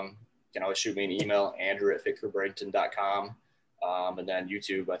can always shoot me an email, andrew@fitcrewbradenton.com. And then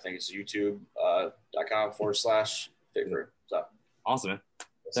YouTube, I think it's youtube.com/Fit Crew. So awesome, man.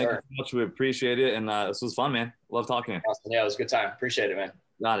 Thank you so much. We appreciate it. And this was fun, man. Love talking to you. Awesome. Yeah, it was a good time. Appreciate it, man.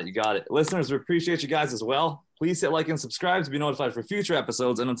 You got it. Listeners, we appreciate you guys as well. Please hit like and subscribe to be notified for future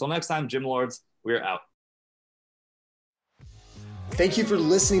episodes. And until next time, Gym Lords, we're out. Thank you for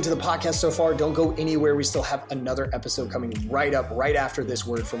listening to the podcast so far. Don't go anywhere. We still have another episode coming right after this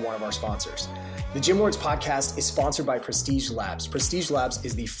word from one of our sponsors. The Gym Lords podcast is sponsored by Prestige Labs. Prestige Labs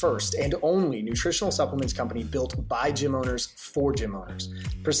is the first and only nutritional supplements company built by gym owners for gym owners.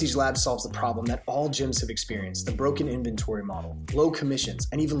 Prestige Labs solves the problem that all gyms have experienced: the broken inventory model, low commissions,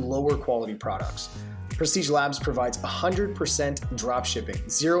 and even lower quality products. Prestige Labs provides 100% drop shipping,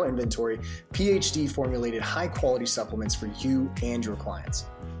 zero inventory, PhD formulated high quality supplements for you and your clients.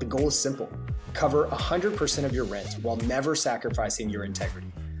 The goal is simple: cover 100% of your rent while never sacrificing your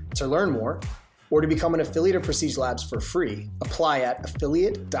integrity. To learn more, or to become an affiliate of Prestige Labs for free, apply at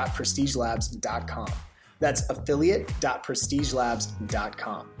affiliate.prestigelabs.com. That's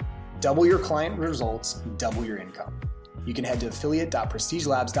affiliate.prestigelabs.com. Double your client results, double your income. You can head to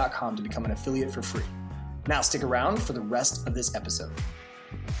affiliate.prestigelabs.com to become an affiliate for free. Now stick around for the rest of this episode.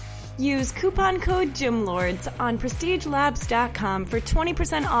 Use coupon code GYMLORDS on prestigelabs.com for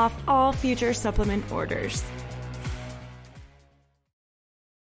 20% off all future supplement orders.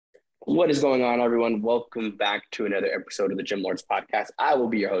 What is going on, everyone? Welcome back to another episode of the Gym Lords podcast. I will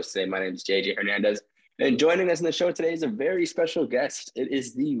be your host today. My name is JJ Hernandez, and joining us in the show today is a very special guest. It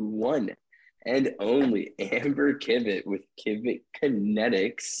is the one and only Amber Kivett with Kivett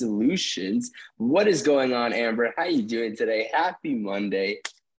Kinetic Solutions. What is going on, Amber? How you doing today? Happy Monday.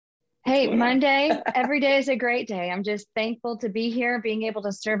 Hey, Monday. Every day is a great day. I'm just thankful to be here, being able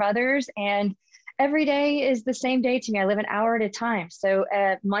to serve others, and every day is the same day to me. I live an hour at a time. So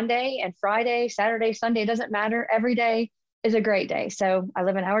Monday and Friday, Saturday, Sunday, doesn't matter. Every day is a great day. So I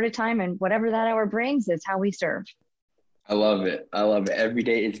live an hour at a time, and whatever that hour brings is how we serve. I love it. Every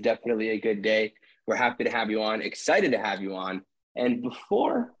day is definitely a good day. We're happy to have you on, excited to have you on. And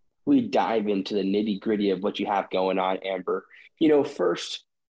before we dive into the nitty gritty of what you have going on, Amber, first,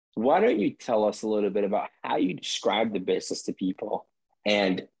 why don't you tell us a little bit about how you describe the business to people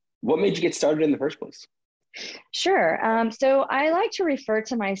and what made you get started in the first place? Sure. So I like to refer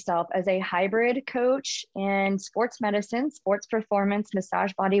to myself as a hybrid coach in sports medicine, sports performance,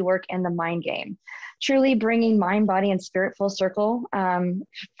 massage body work, and the mind game, truly bringing mind, body, and spirit full circle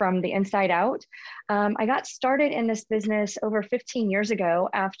from the inside out. I got started in this business over 15 years ago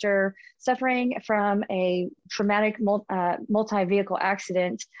after suffering from a traumatic multi-vehicle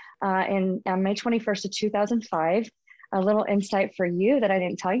accident in May 21st of 2005. A little insight for you that I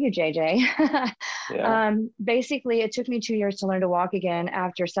didn't tell you, JJ. Yeah. Basically, it took me 2 years to learn to walk again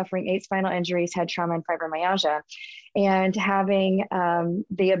after suffering 8 spinal injuries, head trauma, and fibromyalgia. And having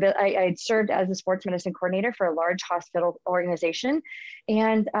I served as a sports medicine coordinator for a large hospital organization.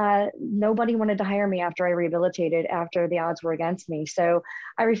 And nobody wanted to hire me after I rehabilitated, after the odds were against me. So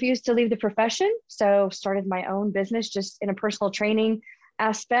I refused to leave the profession. So started my own business just in a personal training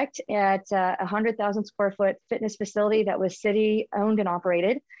aspect at a 100,000 square foot fitness facility that was city owned and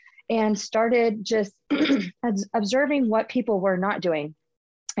operated, and started just observing what people were not doing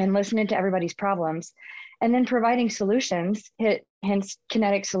and listening to everybody's problems and then providing solutions. It hence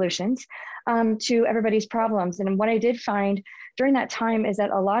Kinetic Solutions, to everybody's problems. And what I did find during that time is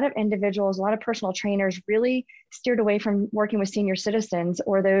that a lot of individuals, a lot of personal trainers really steered away from working with senior citizens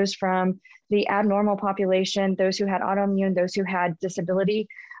or those from the abnormal population, those who had autoimmune, those who had disability,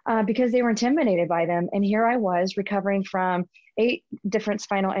 because they were intimidated by them. And here I was recovering from 8 different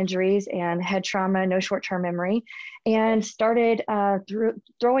spinal injuries and head trauma, no short-term memory, and started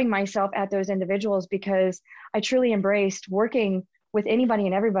throwing myself at those individuals because I truly embraced working with anybody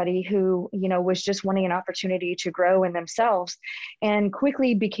and everybody who, was just wanting an opportunity to grow in themselves, and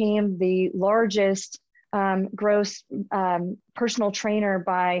quickly became the largest gross personal trainer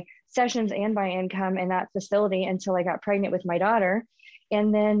by sessions and by income in that facility until I got pregnant with my daughter.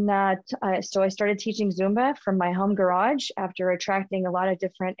 And then, so I started teaching Zumba from my home garage after attracting a lot of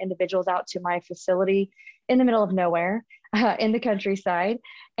different individuals out to my facility in the middle of nowhere, in the countryside.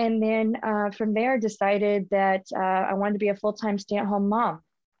 And then from there, decided that I wanted to be a full-time stay-at-home mom.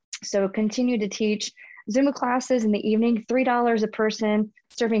 So continued to teach Zumba classes in the evening, $3 a person,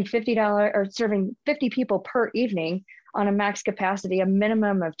 serving $50 people per evening on a max capacity, a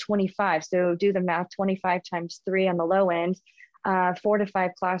minimum of 25. So do the math, 25 times 3 on the low end. 4 to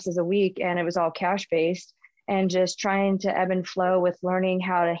 5 classes a week, and it was all cash based, and just trying to ebb and flow with learning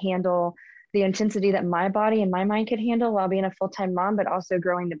how to handle the intensity that my body and my mind could handle while being a full-time mom, but also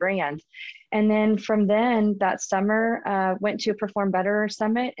growing the brand. And then from then that summer, went to a Perform Better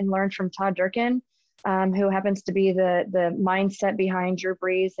Summit and learned from Todd Durkin, who happens to be the mindset behind Drew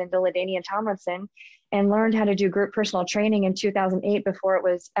Brees and Dilladanian Tomlinson, and learned how to do group personal training in 2008 before it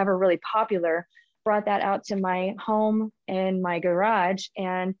was ever really popular. Brought that out to my home and my garage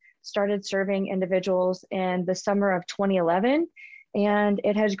and started serving individuals in the summer of 2011. And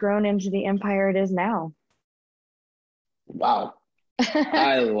it has grown into the empire it is now. Wow.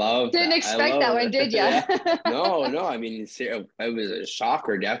 I love Didn't expect that one, did you? Yeah. No. I mean, it was a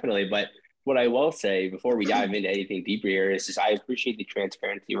shocker, definitely. But what I will say before we dive into anything deeper here is just I appreciate the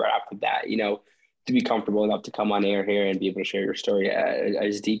transparency right off the bat. To be comfortable enough to come on air here and be able to share your story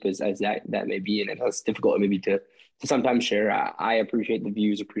as deep as that may be, and as difficult it may be to sometimes share. I appreciate the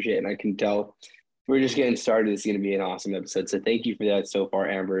views, appreciate it, and I can tell we're just getting started. It's going to be an awesome episode. So thank you for that so far,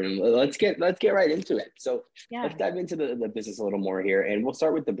 Amber. And let's get right into it. So Let's dive into the business a little more here, and we'll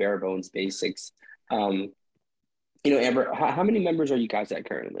start with the bare bones basics. Amber, how many members are you guys at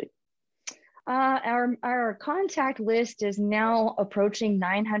currently? Our contact list is now approaching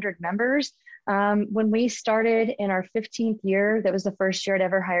 900 members. When we started in our 15th year, that was the first year I'd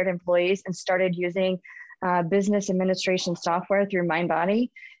ever hired employees and started using business administration software through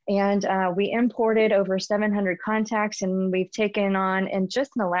MindBody. And we imported over 700 contacts, and we've taken on, in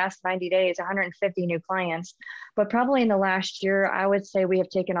just in the last 90 days, 150 new clients. But probably in the last year, I would say we have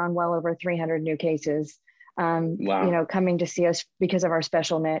taken on well over 300 new cases, Wow. Coming to see us because of our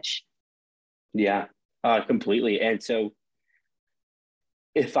special niche. Yeah, completely. And so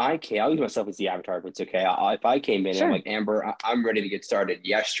if I'll use myself as the avatar, if it's okay. If I came in and I'm like, Amber, I'm ready to get started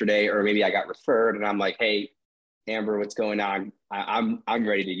yesterday, or maybe I got referred and I'm like, hey, Amber, what's going on? I'm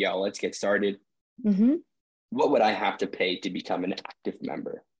ready to go. Let's get started. Mm-hmm. What would I have to pay to become an active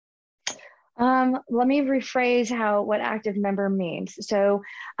member? Let me rephrase what active member means. So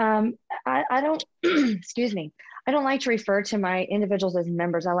I don't, excuse me, I don't like to refer to my individuals as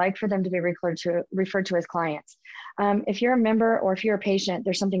members. I like for them to be referred to as clients. If you're a member or if you're a patient,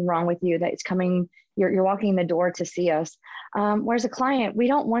 there's something wrong with you that it's coming, you're walking in the door to see us. Whereas a client, we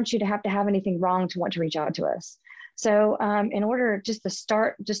don't want you to have anything wrong to want to reach out to us. So in order, just the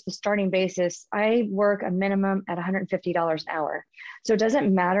starting basis, I work a minimum at $150 an hour. So it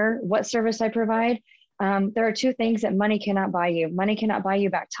doesn't matter what service I provide. There are 2 things that money cannot buy you. Money cannot buy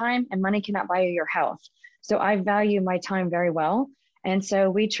you back time, and money cannot buy you your health. So I value my time very well. And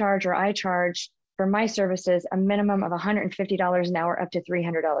so I charge for my services a minimum of $150 an hour up to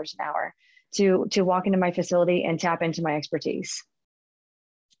 $300 an hour to walk into my facility and tap into my expertise.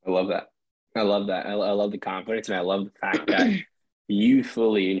 I love that. I love the confidence, and I love the fact that you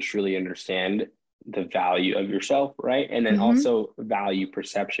fully and truly understand the value of yourself, right? And then also value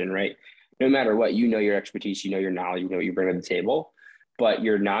perception, right? No matter what, your expertise, your knowledge, what you bring to the table, but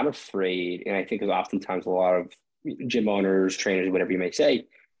you're not afraid. And I think there's oftentimes a lot of gym owners, trainers, whatever you may say,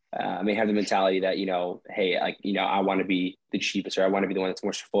 may have the mentality that, hey, I want to be the cheapest, or I want to be the one that's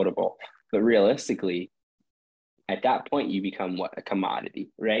most affordable. But realistically, at that point, you become a commodity,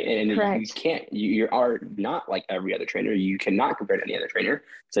 right? And you are not like every other trainer. You cannot compare to any other trainer.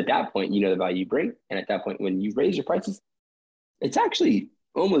 So at that point, the value you bring. And at that point, when you raise your prices, it's actually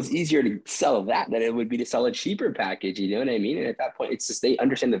almost easier to sell that than it would be to sell a cheaper package. You know what I mean? And at that point, it's just, they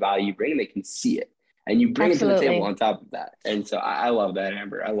understand the value you bring and they can see it. and you bring it to the Absolutely. table on top of that. And so I love that,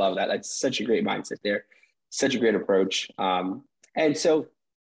 Amber. I love that. That's such a great mindset there. Such a great approach. And so,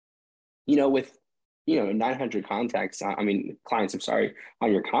 with 900 contacts, clients, I'm sorry,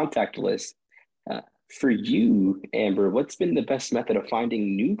 on your contact list. For you, Amber, what's been the best method of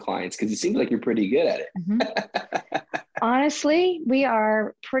finding new clients? Because it seems like you're pretty good at it. Honestly, we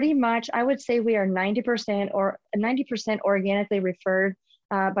are pretty much, I would say we are 90% organically referred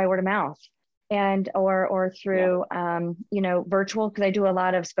by word of mouth or through, virtual, because I do a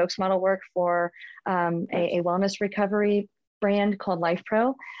lot of spokesmodel work for a wellness recovery brand called Life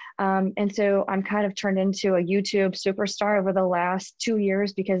Pro. And so I'm kind of turned into a YouTube superstar over the last 2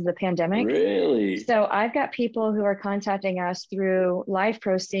 years because of the pandemic. Really? So I've got people who are contacting us through Life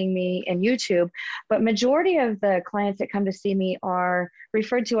Pro, seeing me in YouTube, but majority of the clients that come to see me are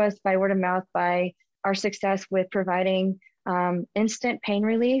referred to us by word of mouth by our success with providing instant pain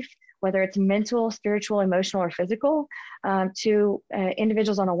relief, whether it's mental, spiritual, emotional, or physical, to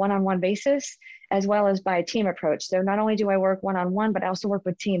individuals on a one-on-one basis, as well as by a team approach. So not only do I work one-on-one, but I also work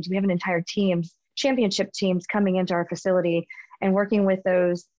with teams. We have an entire championship teams coming into our facility and working with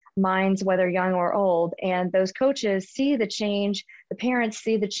those minds, whether young or old. And those coaches see the change, the parents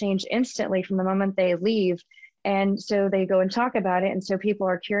see the change instantly from the moment they leave. And so they go and talk about it. And so people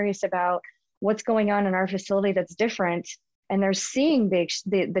are curious about what's going on in our facility that's different. And they're seeing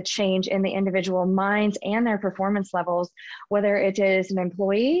the change in the individual minds and their performance levels, whether it is an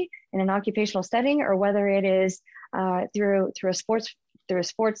employee in an occupational setting or whether it is through a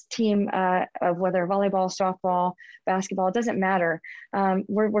sports team of whether volleyball, softball, basketball, it doesn't matter.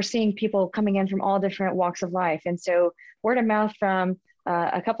 We're seeing people coming in from all different walks of life. And so word of mouth from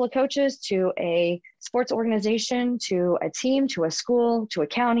a couple of coaches to a sports organization, to a team, to a school, to a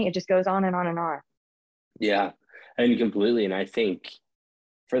county, it just goes on and on and on. Yeah. And completely. And I think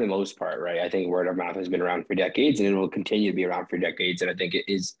for the most part, right, I think word of mouth has been around for decades and it will continue to be around for decades. And I think it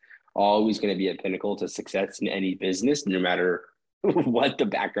is always going to be a pinnacle to success in any business, no matter what the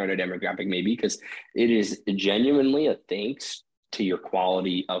background or demographic may be, because it is genuinely a thanks to your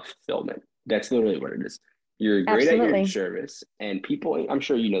quality of fulfillment. That's literally what it is. You're great at your service, and people, I'm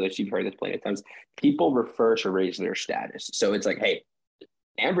sure you know this, you've heard this plenty of times, people refer to raise their status. So it's like, hey,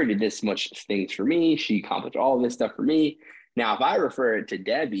 Amber did this much things for me. She accomplished all of this stuff for me. Now, if I refer it to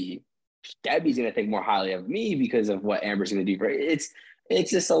Debbie, Debbie's going to think more highly of me because of what Amber's going to do for it.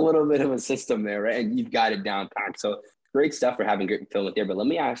 It's just a little bit of a system there, right? And you've got it down pat. So great stuff for having great fulfillment there. But let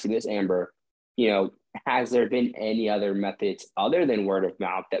me ask you this, Amber, has there been any other methods other than word of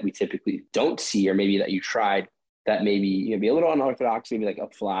mouth that we typically don't see, or maybe that you tried that maybe be a little unorthodox, maybe like a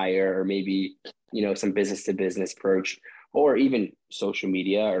flyer or maybe, some business to business approach, or even social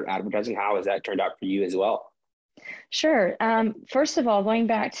media or advertising? How has that turned out for you as well? Sure. First of all, going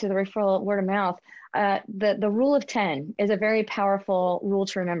back to the referral word of mouth, the rule of 10 is a very powerful rule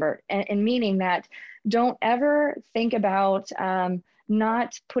to remember, and meaning that don't ever think about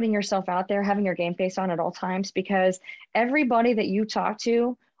not putting yourself out there, having your game face on at all times, because everybody that you talk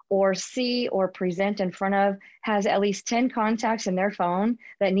to or see or present in front of has at least 10 contacts in their phone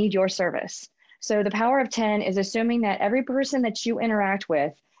that need your service. So the power of 10 is assuming that every person that you interact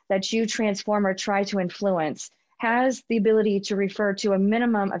with, that you transform or try to influence, has the ability to refer to a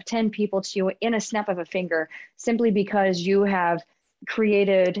minimum of 10 people to you in a snap of a finger, simply because you have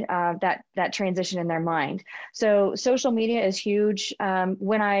created that transition in their mind. So social media is huge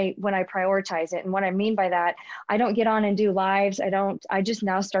when I prioritize it. And what I mean by that, I don't get on and do lives. I just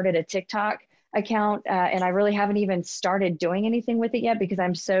now started a TikTok account and I really haven't even started doing anything with it yet because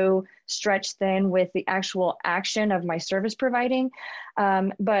I'm so stretched thin with the actual action of my service providing.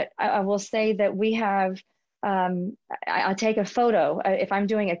 But I will say that we have, I'll take a photo. If I'm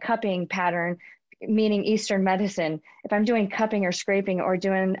doing a cupping pattern, meaning Eastern medicine, if I'm doing cupping or scraping or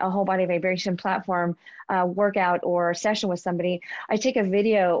doing a whole body vibration platform workout or session with somebody, I take a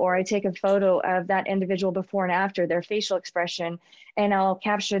video or I take a photo of that individual before and after, their facial expression, and I'll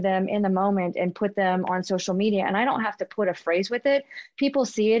capture them in the moment and put them on social media. And I don't have to put a phrase with it. People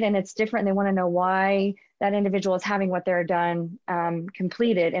see it and it's different. They want to know why that individual is having what they're done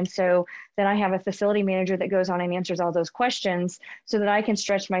completed. And so then I have a facility manager that goes on and answers all those questions so that I can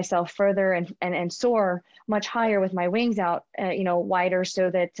stretch myself further and soar much higher with my wings out, wider, so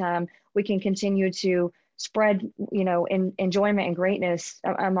that we can continue to spread, enjoyment and greatness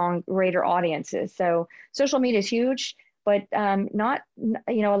among greater audiences. So social media is huge, but a lot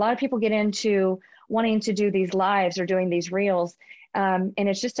of people get into wanting to do these lives or doing these reels. And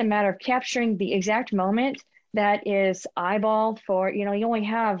it's just a matter of capturing the exact moment that is eyeball for, you only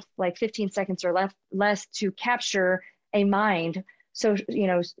have like 15 seconds or less to capture a mind. So,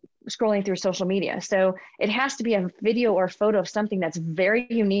 scrolling through social media. So it has to be a video or photo of something that's very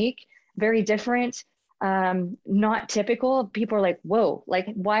unique, very different, not typical. People are like, whoa, like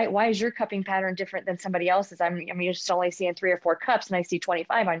why is your cupping pattern different than somebody else's? I'm just only seeing 3 or 4 cups and I see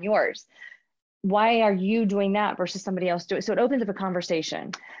 25 on yours. Why are you doing that versus somebody else doing it? So it opens up a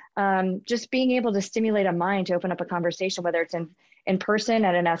conversation. Just being able to stimulate a mind to open up a conversation, whether it's in person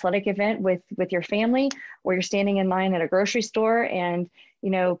at an athletic event with your family, or you're standing in line at a grocery store and,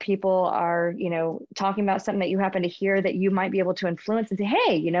 people are, talking about something that you happen to hear that you might be able to influence and say,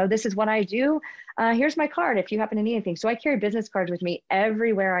 hey, this is what I do. Here's my card if you happen to need anything. So I carry business cards with me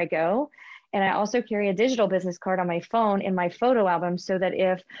everywhere I go. And I also carry a digital business card on my phone in my photo album, so that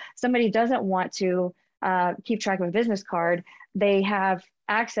if somebody doesn't want to keep track of a business card, they have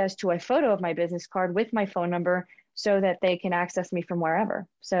access to a photo of my business card with my phone number, so that they can access me from wherever.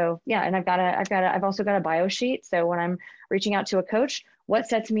 So yeah, and I've also got a bio sheet. So when I'm reaching out to a coach, what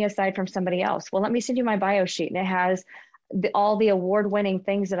sets me aside from somebody else? Well, let me send you my bio sheet, and it has all the award-winning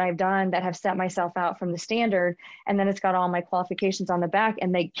things that I've done that have set myself out from the standard. And then it's got all my qualifications on the back,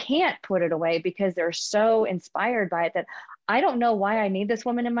 and they can't put it away because they're so inspired by it that I don't know why I need this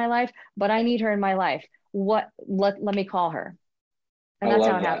woman in my life, but I need her in my life. Let me call her. And that's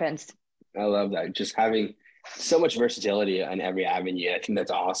how it happens. I love that. Just having so much versatility on every avenue. I think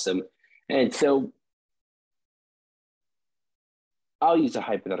that's awesome. And so I'll use a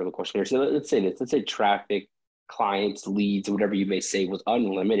hypothetical question here. So let's say this, let's say traffic, clients, leads, whatever you may say, was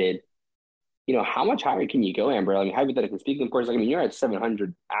unlimited. How much higher can you go, Amber? I mean, hypothetically speaking, of course, you're at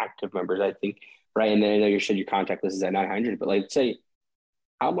 700 active members, I think, right? And then I know you said your contact list is at 900, but say,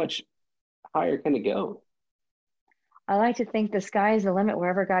 how much higher can it go? I like to think the sky is the limit.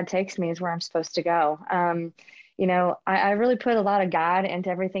 Wherever God takes me is where I'm supposed to go. I really put a lot of God into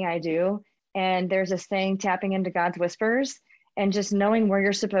everything I do. And there's this thing, tapping into God's whispers, and just knowing where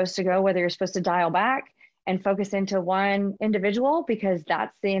you're supposed to go, whether you're supposed to dial back and focus into one individual, because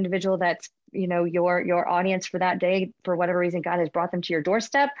that's the individual that's, your audience for that day, for whatever reason God has brought them to your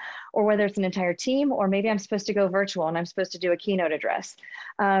doorstep, or whether it's an entire team, or maybe I'm supposed to go virtual and I'm supposed to do a keynote address.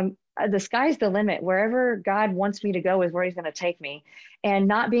 The sky's the limit. Wherever God wants me to go is where he's going to take me. And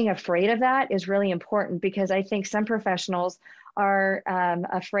not being afraid of that is really important, because I think some professionals are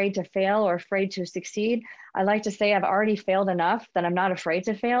afraid to fail or afraid to succeed. I like to say I've already failed enough that I'm not afraid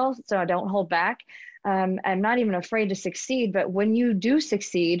to fail, so I don't hold back. I'm not even afraid to succeed, but when you do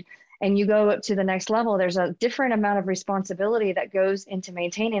succeed and you go up to the next level, there's a different amount of responsibility that goes into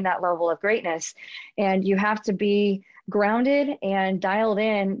maintaining that level of greatness. And you have to be grounded and dialed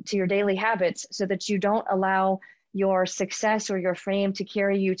in to your daily habits, so that you don't allow your success or your fame to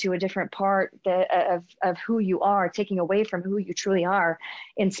carry you to a different part of who you are, taking away from who you truly are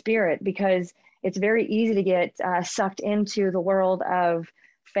in spirit, because it's very easy to get sucked into the world of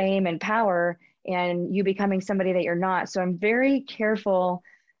fame and power, and you becoming somebody that you're not. So I'm very careful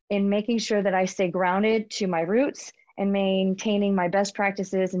in making sure that I stay grounded to my roots and maintaining my best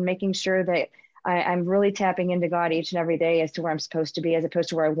practices, and making sure that I'm really tapping into God each and every day as to where I'm supposed to be, as opposed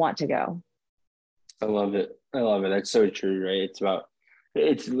to where I want to go. I love it. That's so true, right?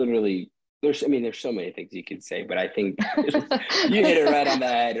 It's literally, there's so many things you can say, but I think you hit it right on the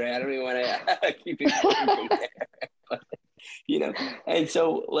head, right? I don't even want to keep it going from there. And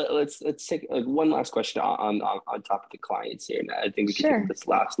so let's take one last question on top of the clients here. And I think we can take this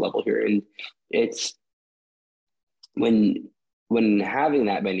last level here. And it's when having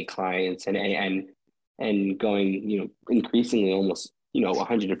that many clients and going, increasingly almost,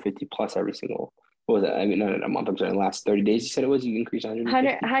 150 plus every single, what was it? Not in a month, I'm sorry, in the last 30 days, you said it was, you increased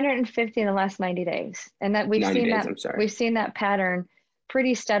 150 in the last 90 days. And that we've seen that pattern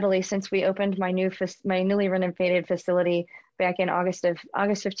pretty steadily since we opened my newly renovated facility back in August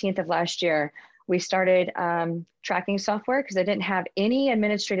 15th of last year. We started tracking software, because I didn't have any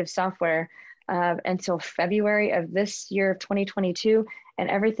administrative software until February of this year of 2022. And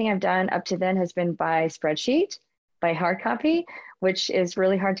everything I've done up to then has been by spreadsheet, by hard copy, which is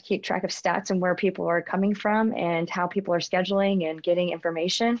really hard to keep track of stats and where people are coming from and how people are scheduling and getting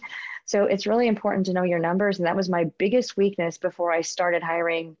information. So it's really important to know your numbers. And that was my biggest weakness before I started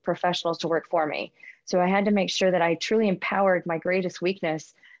hiring professionals to work for me. So I had to make sure that I truly empowered my greatest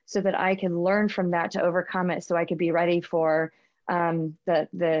weakness, so that I can learn from that to overcome it, so I could be ready for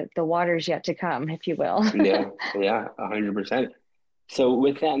the waters yet to come, if you will. Yeah, 100%. So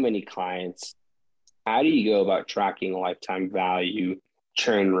with that many clients, how do you go about tracking lifetime value,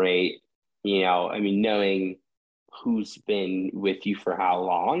 churn rate, knowing who's been with you for how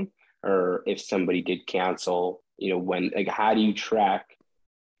long, or if somebody did cancel, how do you track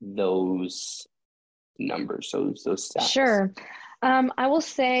those numbers, those stats? Sure. I will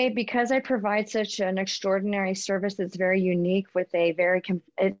say, because I provide such an extraordinary service that's very unique with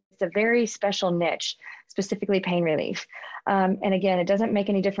it's a very special niche, specifically pain relief. And again, it doesn't make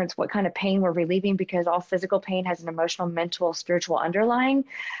any difference what kind of pain we're relieving, because all physical pain has an emotional, mental, spiritual underlying.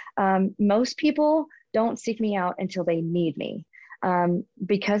 Most people don't seek me out until they need me.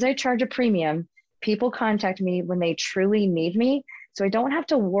 Because I charge a premium, people contact me when they truly need me. So I don't have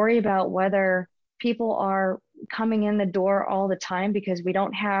to worry about whether people are coming in the door all the time, because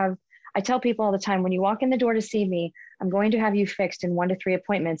I tell people all the time, when you walk in the door to see me, I'm going to have you fixed in 1 to 3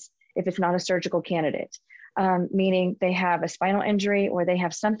 appointments if it's not a surgical candidate, meaning they have a spinal injury or they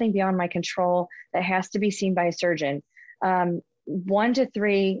have something beyond my control that has to be seen by a surgeon. 1 to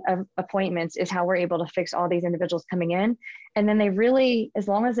 3 appointments is how we're able to fix all these individuals coming in. And then they really, as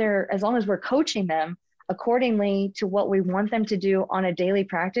long as we're coaching them accordingly to what we want them to do on a daily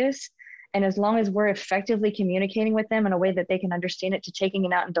practice, and as long as we're effectively communicating with them in a way that they can understand it, to taking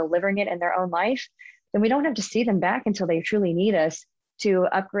it out and delivering it in their own life, then we don't have to see them back until they truly need us to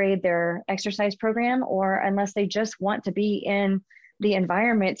upgrade their exercise program, or unless they just want to be in the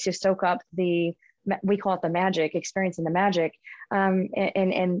environment to soak up we call it the magic, experiencing the magic,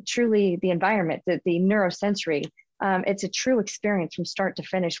 and truly the environment, the neurosensory. It's a true experience from start to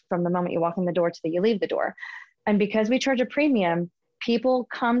finish, from the moment you walk in the door to the you leave the door. And because we charge a premium, people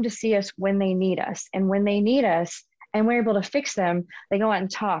come to see us when they need us. And when they need us and we're able to fix them, they go out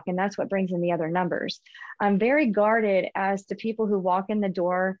and talk. And that's what brings in the other numbers. I'm very guarded as to people who walk in the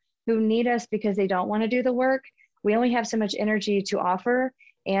door who need us because they don't want to do the work. We only have so much energy to offer.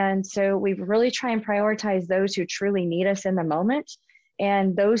 And so we really try and prioritize those who truly need us in the moment.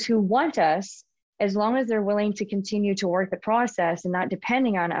 And those who want us, as long as they're willing to continue to work the process and not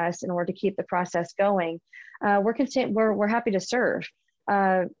depending on us in order to keep the process going, we're happy to serve.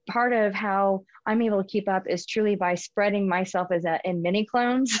 Part of how I'm able to keep up is truly by spreading myself in mini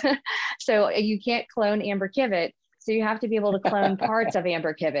clones. So you can't clone Amber Kivett. So you have to be able to clone parts of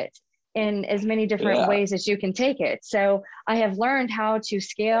Amber Kivett in as many different ways as you can take it. So I have learned how to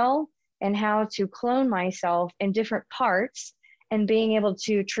scale and how to clone myself in different parts, and being able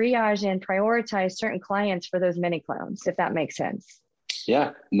to triage and prioritize certain clients for those mini clones, if that makes sense.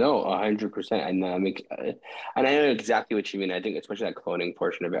 Yeah, no, 100%. And and I know exactly what you mean. I think especially that cloning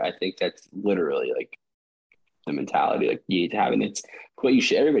portion of it, I think that's literally like the mentality like you need to have, and it's what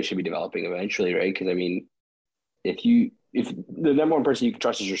everybody should be developing eventually, right? Because I mean, if the number one person you can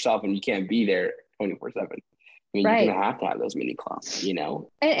trust is yourself, and you can't be there 24/7, I mean, right, you're gonna have those mini clones, you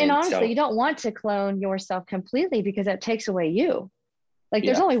know. And honestly, so, you don't want to clone yourself completely, because that takes away you. Like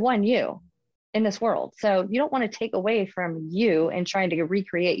there's only one you in this world. So you don't want to take away from you and trying to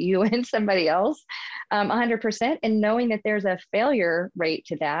recreate you in somebody else 100%. And knowing that there's a failure rate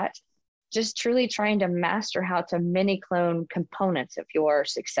to that, just truly trying to master how to mini clone components of your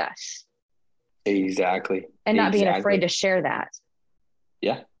success. Exactly. And not being afraid to share that.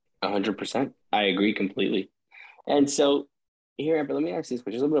 Yeah, 100%. I agree completely. And so here, but let me ask this,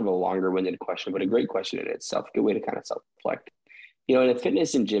 which is a little bit of a longer-winded question, but a great question in itself. Good way to kind of self-reflect. You know, in the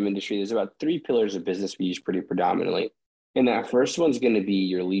fitness and gym industry, there's about 3 pillars of business we use pretty predominantly. And that first one's going to be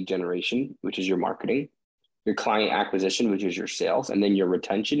your lead generation, which is your marketing, your client acquisition, which is your sales, and then your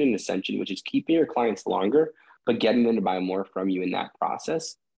retention and ascension, which is keeping your clients longer, but getting them to buy more from you in that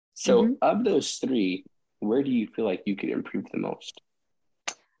process. So of those 3, where do you feel like you could improve the most?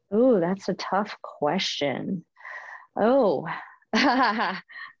 Oh, that's a tough question. Oh,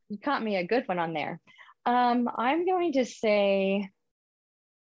 you caught me a good one on there. I'm going to say,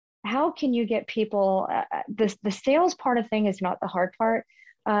 how can you get people, the sales part of thing is not the hard part.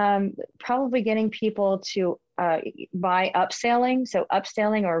 Probably getting people to buy upselling. So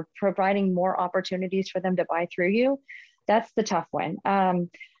upselling or providing more opportunities for them to buy through you. That's the tough one.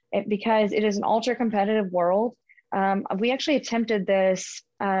 Because it is an ultra competitive world. We actually attempted this,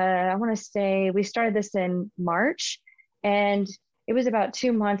 I want to say we started this in March, and it was about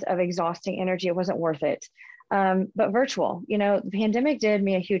 2 months of exhausting energy. It wasn't worth it. But virtual, you know, the pandemic did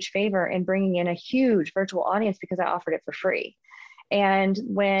me a huge favor in bringing in a huge virtual audience because I offered it for free. And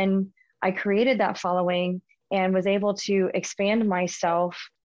when I created that following and was able to expand myself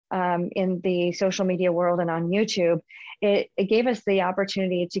in the social media world and on YouTube, it gave us the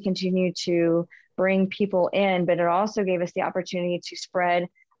opportunity to continue to bring people in, but it also gave us the opportunity to spread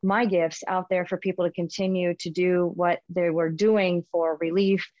my gifts out there for people to continue to do what they were doing for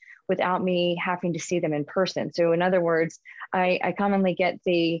relief without me having to see them in person. So in other words, I commonly get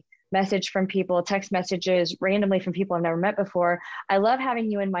the message from people, text messages randomly from people I've never met before. I love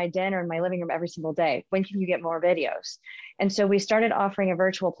having you in my den or in my living room every single day. When can you get more videos? And so we started offering a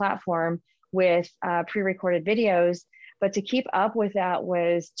virtual platform with pre-recorded videos But to keep up with that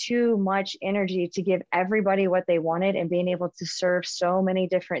was too much energy to give everybody what they wanted, and being able to serve so many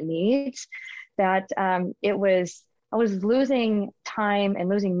different needs that I was losing time and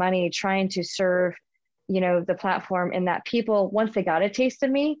losing money trying to serve, the platform, and that people, once they got a taste of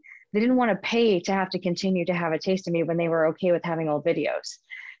me, they didn't want to pay to have to continue to have a taste of me when they were okay with having old videos.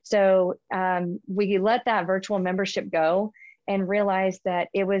 So we let that virtual membership go and realized that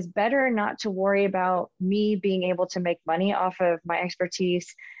it was better not to worry about me being able to make money off of my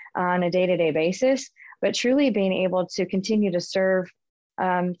expertise on a day-to-day basis, but truly being able to continue to serve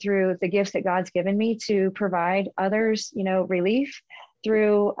through the gifts that God's given me to provide others, relief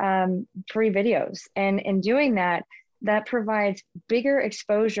through free videos. And in doing that, that provides bigger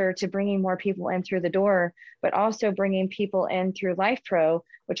exposure to bringing more people in through the door, but also bringing people in through Life Pro,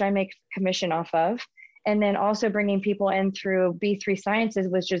 which I make commission off of. And then also bringing people in through B3 Sciences,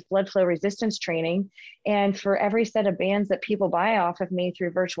 which is blood flow resistance training. And for every set of bands that people buy off of me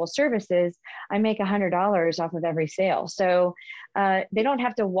through virtual services, I make $100 off of every sale. So they don't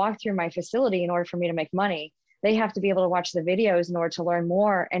have to walk through my facility in order for me to make money. They have to be able to watch the videos in order to learn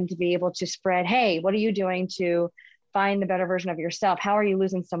more and to be able to spread, hey, what are you doing to find the better version of yourself? How are you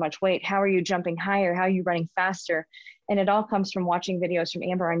losing so much weight? How are you jumping higher? How are you running faster? And it all comes from watching videos from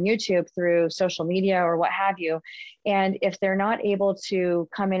Amber on YouTube through social media or what have you. And if they're not able to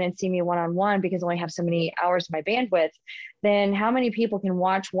come in and see me one-on-one because I only have so many hours of my bandwidth, then how many people can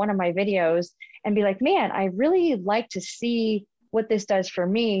watch one of my videos and be like, man, I really like to see what this does for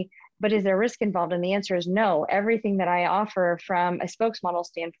me, but is there risk involved? And the answer is no. Everything that I offer from a spokesmodel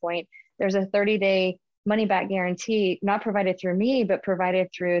standpoint, there's a 30-day money back guarantee, not provided through me, but provided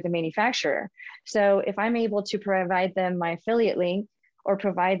through the manufacturer. So if I'm able to provide them my affiliate link or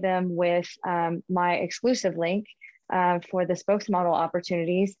provide them with my exclusive link for the spokesmodel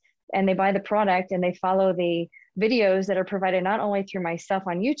opportunities, and they buy the product and they follow the videos that are provided not only through myself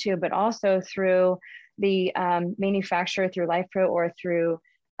on YouTube, but also through the manufacturer, through Life Pro or through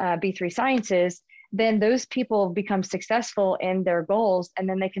B3 Sciences, then those people become successful in their goals, and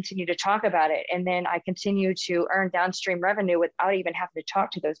then they continue to talk about it. And then I continue to earn downstream revenue without even having to talk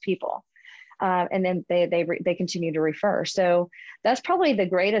to those people. And then they continue to refer. So that's probably the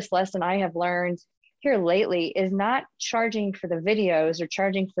greatest lesson I have learned here lately, is not charging for the videos or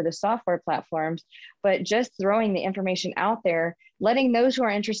charging for the software platforms, but just throwing the information out there, letting those who are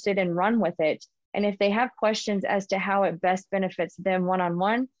interested in run with it. And if they have questions as to how it best benefits them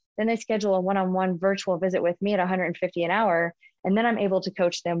one-on-one, then they schedule a one-on-one virtual visit with me at $150 an hour. And then I'm able to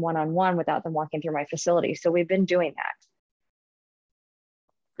coach them one-on-one without them walking through my facility. So we've been doing that.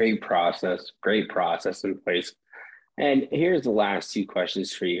 Great process in place. And here's the last two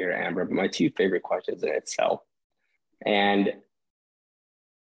questions for you here, Amber, but my two favorite questions in itself. And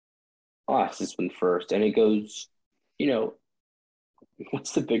I'll ask this one first. And it goes,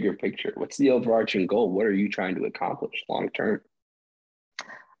 what's the bigger picture? What's the overarching goal? What are you trying to accomplish long-term?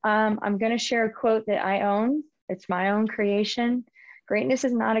 I'm going to share a quote that I own. It's my own creation. Greatness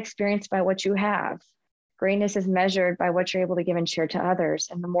is not experienced by what you have. Greatness is measured by what you're able to give and share to others.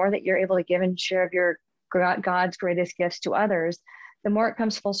 And the more that you're able to give and share of your God's greatest gifts to others, the more it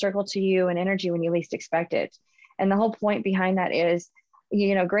comes full circle to you in energy when you least expect it. And the whole point behind that is,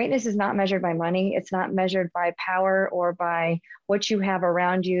 greatness is not measured by money. It's not measured by power or by what you have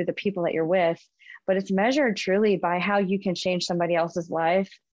around you, the people that you're with, but it's measured truly by how you can change somebody else's life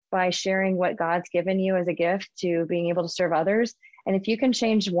by sharing what God's given you as a gift to being able to serve others. And if you can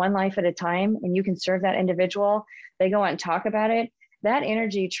change one life at a time and you can serve that individual, they go out and talk about it, that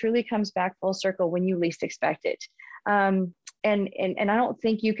energy truly comes back full circle when you least expect it. And I don't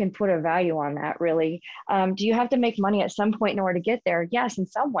think you can put a value on that, really. Do you have to make money at some point in order to get there? Yes, in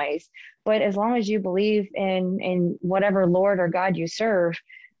some ways. But as long as you believe in whatever Lord or God you serve,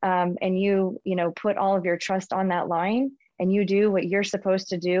 and you put all of your trust on that line, and you do what you're supposed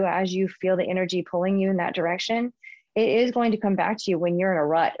to do as you feel the energy pulling you in that direction, it is going to come back to you when you're in a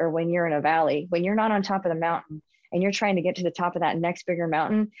rut or when you're in a valley. When you're not on top of the mountain and you're trying to get to the top of that next bigger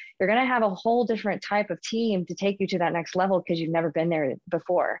mountain, you're going to have a whole different type of team to take you to that next level because you've never been there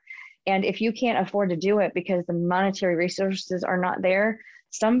before. And if you can't afford to do it because the monetary resources are not there,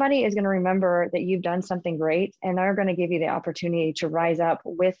 somebody is going to remember that you've done something great, and they're going to give you the opportunity to rise up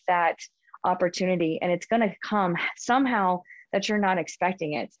with that opportunity. And it's going to come somehow that you're not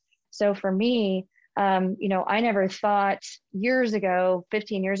expecting it. So for me, I never thought years ago,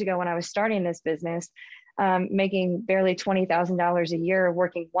 15 years ago, when I was starting this business, making barely $20,000 a year,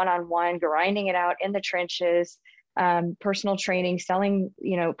 working one-on-one, grinding it out in the trenches, personal training, selling,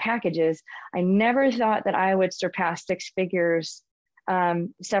 packages. I never thought that I would surpass six figures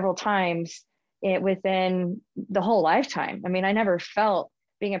several times it within the whole lifetime. I mean, I never felt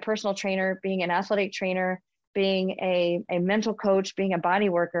being a personal trainer, being an athletic trainer, being a mental coach, being a body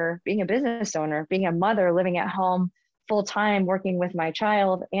worker, being a business owner, being a mother living at home full time, working with my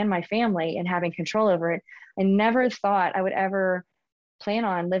child and my family and having control over it. I never thought I would ever plan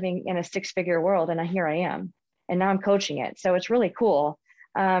on living in a 6-figure world. And here I am. And now I'm coaching it. So it's really cool.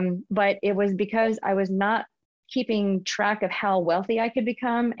 But it was because I was not keeping track of how wealthy I could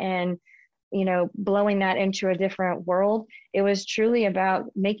become and, you know, blowing that into a different world. It was truly about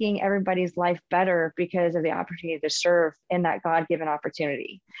making everybody's life better because of the opportunity to serve in that God-given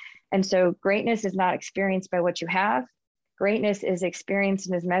opportunity. And so greatness is not experienced by what you have. Greatness is experienced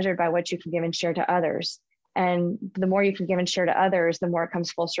and is measured by what you can give and share to others. And the more you can give and share to others, the more it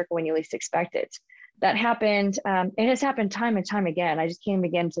comes full circle when you least expect it. That happened. It has happened time and time again. I just can't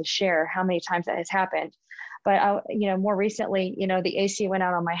begin to share how many times that has happened. But more recently, the AC went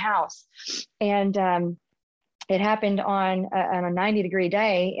out on my house, and it happened on a 90-degree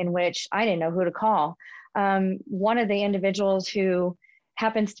day in which I didn't know who to call. One of the individuals who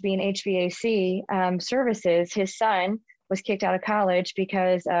happens to be in HVAC services, his son was kicked out of college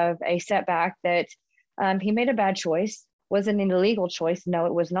because of a setback that he made a bad choice. Wasn't an illegal choice. No,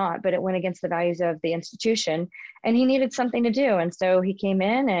 it was not, but it went against the values of the institution, and he needed something to do. And so he came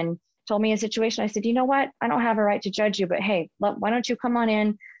in and told me a situation. I said, you know what? I don't have a right to judge you, but hey, why don't you come on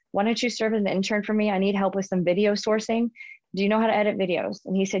in? Why don't you serve as an intern for me? I need help with some video sourcing. Do you know how to edit videos?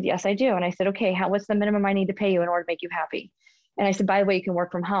 And he said, yes, I do. And I said, okay, what's the minimum I need to pay you in order to make you happy? And I said, by the way, you can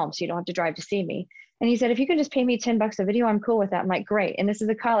work from home, so you don't have to drive to see me. And he said, if you can just pay me $10 a video, I'm cool with that. I'm like, great. And this is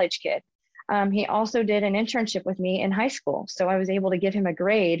a college kid. He also did an internship with me in high school. So I was able to give him a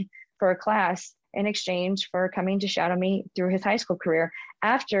grade for a class in exchange for coming to shadow me through his high school career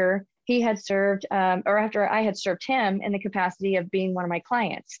after he had served, or after I had served him in the capacity of being one of my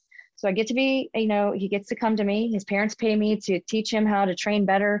clients. So I get to be, he gets to come to me. His parents pay me to teach him how to train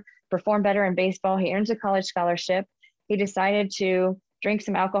better, perform better in baseball. He earns a college scholarship. He decided to drink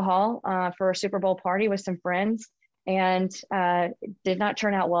some alcohol for a Super Bowl party with some friends, and did not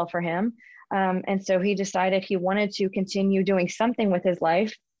turn out well for him. And so he decided he wanted to continue doing something with his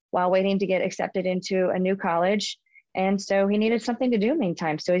life while waiting to get accepted into a new college. And so he needed something to do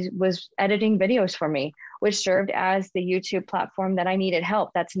meantime. So he was editing videos for me, which served as the YouTube platform that I needed help.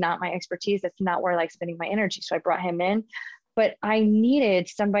 That's not my expertise. That's not where I like spending my energy. So I brought him in, but I needed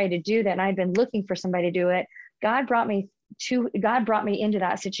somebody to do that. And I'd been looking for somebody to do it. God brought me into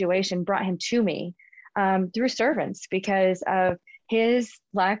that situation, brought him to me through servants because of his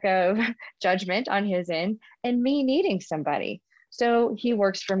lack of judgment on his end and me needing somebody. So he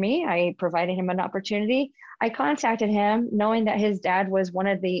works for me. I provided him an opportunity. I contacted him knowing that his dad was one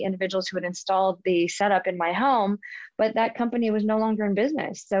of the individuals who had installed the setup in my home, but that company was no longer in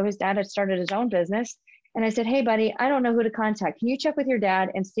business. So his dad had started his own business. And I said, hey, buddy, I don't know who to contact. Can you check with your dad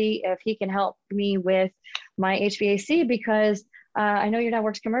and see if he can help me with my HVAC? Because I know your dad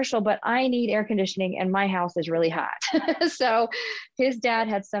works commercial, but I need air conditioning and my house is really hot. So his dad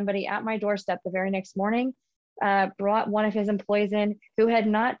had somebody at my doorstep the very next morning, brought one of his employees in who had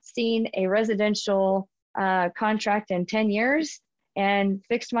not seen a residential contract in 10 years and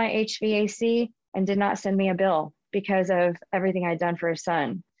fixed my HVAC and did not send me a bill because of everything I'd done for his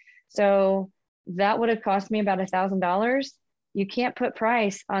son. So that would have cost me about $1,000. You can't put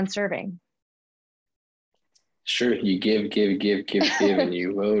price on serving. Sure, you give, and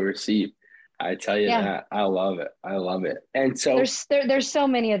you will receive. I tell you that. I love it. I love it. And so there's so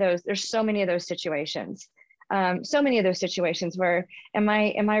many of those. There's so many of those situations. So many of those situations where am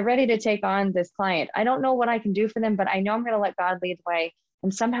I ready to take on this client? I don't know what I can do for them, but I know I'm going to let God lead the way,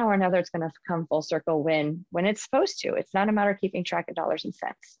 and somehow or another it's going to come full circle when it's supposed to. It's not a matter of keeping track of dollars and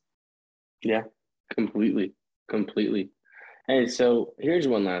cents. Yeah, completely. And so here's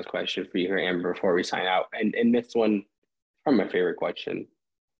one last question for you here, Amber, before we sign out. And this one from my favorite question.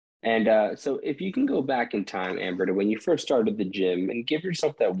 And so if you can go back in time, Amber, to when you first started the gym and give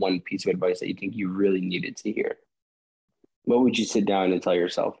yourself that one piece of advice that you think you really needed to hear, what would you sit down and tell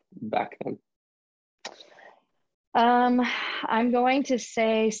yourself back then? I'm going to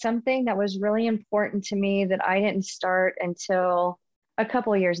say something that was really important to me that I didn't start until a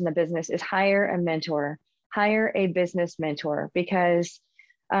couple of years in the business is hire a mentor. Hire a business mentor, because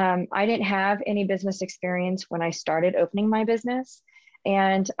I didn't have any business experience when I started opening my business.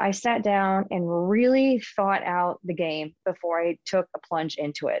 And I sat down and really thought out the game before I took a plunge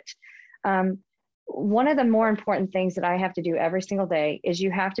into it. One of the more important things that I have to do every single day is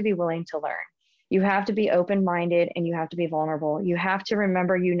you have to be willing to learn. You have to be open-minded and you have to be vulnerable. You have to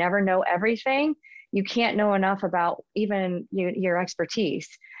remember you never know everything. You can't know enough about even your expertise.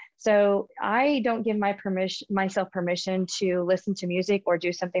 So I don't give myself permission to listen to music or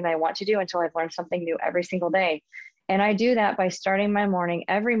do something that I want to do until I've learned something new every single day. And I do that by starting my morning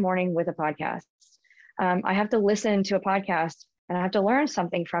every morning with a podcast. I have to listen to a podcast and I have to learn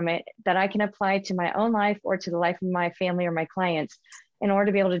something from it that I can apply to my own life or to the life of my family or my clients in order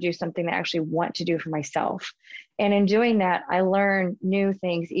to be able to do something that I actually want to do for myself. And in doing that, I learn new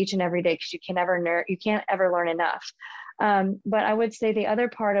things each and every day because you can't ever learn enough. But I would say the other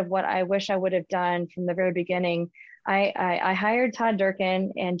part of what I wish I would have done from the very beginning, I hired Todd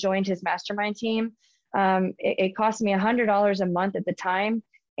Durkin and joined his mastermind team. It cost me $100 a month at the time.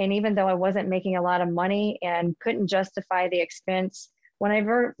 And even though I wasn't making a lot of money and couldn't justify the expense, when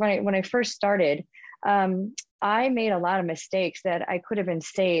I first started, I made a lot of mistakes that I could have been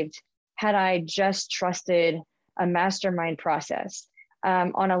saved had I just trusted a mastermind process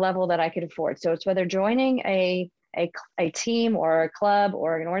on a level that I could afford. So it's whether joining a team or a club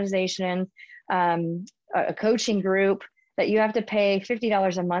or an organization, a coaching group that you have to pay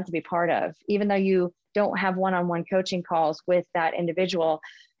 $50 a month to be part of, even though you don't have one-on-one coaching calls with that individual.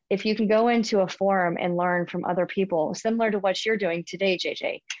 If you can go into a forum and learn from other people, similar to what you're doing today,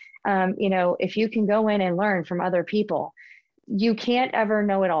 JJ, if you can go in and learn from other people, you can't ever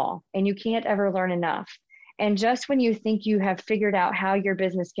know it all and you can't ever learn enough. And just when you think you have figured out how your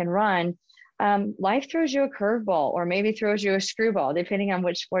business can run, life throws you a curveball or maybe throws you a screwball, depending on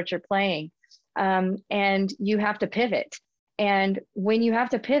which sport you're playing. And you have to pivot. And when you have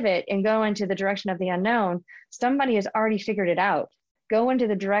to pivot and go into the direction of the unknown, somebody has already figured it out. Go into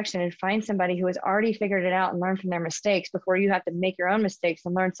the direction and find somebody who has already figured it out and learn from their mistakes before you have to make your own mistakes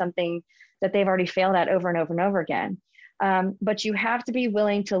and learn something that they've already failed at over and over and over again. But you have to be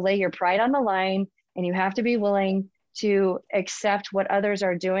willing to lay your pride on the line, and you have to be willing to accept what others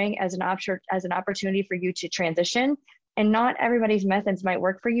are doing as an opportunity for you to transition. And not everybody's methods might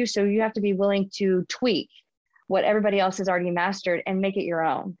work for you. So you have to be willing to tweak what everybody else has already mastered and make it your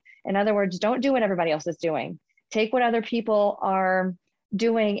own. In other words, don't do what everybody else is doing. Take what other people are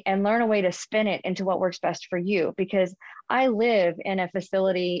doing and learn a way to spin it into what works best for you. Because I live in a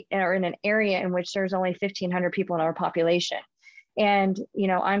facility or in an area in which there's only 1,500 people in our population. And,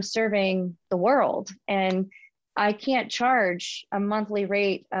 I'm serving the world, and I can't charge a monthly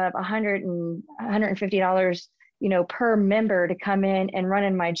rate of $150, per member to come in and run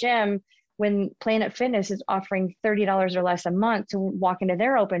in my gym when Planet Fitness is offering $30 or less a month to walk into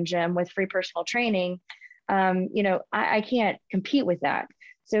their open gym with free personal training. I can't compete with that.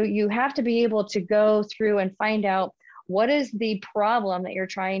 So you have to be able to go through and find out what is the problem that you're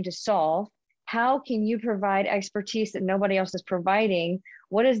trying to solve. How can you provide expertise that nobody else is providing?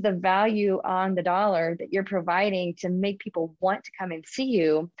 What is the value on the dollar that you're providing to make people want to come and see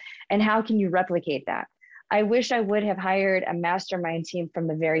you? And how can you replicate that? I wish I would have hired a mastermind team from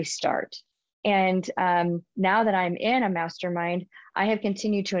the very start. And now that I'm in a mastermind, I have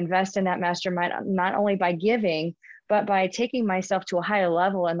continued to invest in that mastermind, not only by giving, but by taking myself to a higher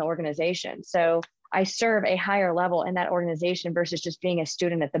level in the organization. So I serve a higher level in that organization versus just being a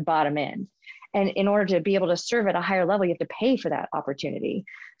student at the bottom end. And in order to be able to serve at a higher level, you have to pay for that opportunity.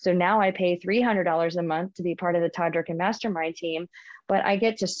 So now I pay $300 a month to be part of the Todd Durkin Mastermind team, but I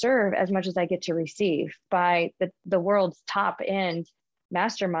get to serve as much as I get to receive by the world's top end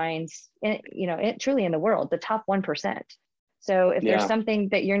masterminds, truly in the world, the top 1%. So if there's something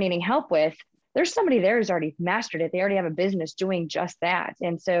that you're needing help with, there's somebody there who's already mastered it. They already have a business doing just that.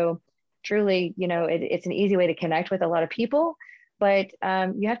 And so truly, it's an easy way to connect with a lot of people, but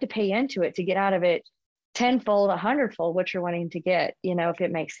you have to pay into it to get out of it tenfold, 100-fold what you're wanting to get, if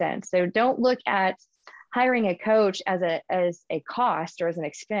it makes sense. So don't look at hiring a coach as a cost or as an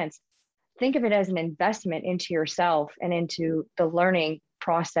expense. Think of it as an investment into yourself and into the learning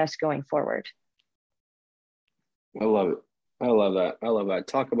process going forward. I love it. I love that.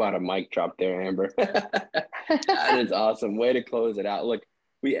 Talk about a mic drop there, Amber. That is awesome. Way to close it out. Look,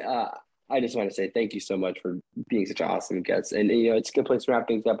 I just want to say thank you so much for being such an awesome guest. And, it's a good place to wrap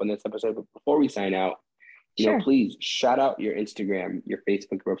things up on this episode. But before we sign out, please shout out your Instagram, your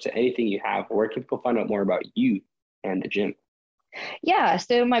Facebook groups, anything you have. Where can people find out more about you and the gym? Yeah,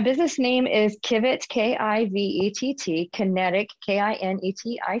 so my business name is Kivett, Kivett, Kinetic,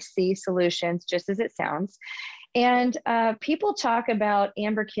 Kinetic Solutions, just as it sounds. And people talk about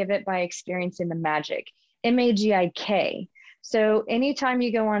Amber Kivett by experiencing the magic, MAGIK. So anytime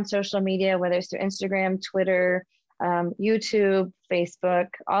you go on social media, whether it's through Instagram, Twitter, YouTube, Facebook,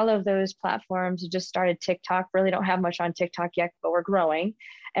 all of those platforms, just started TikTok, really don't have much on TikTok yet, but we're growing.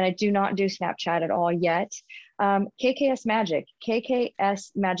 And I do not do Snapchat at all yet. KKS Magic,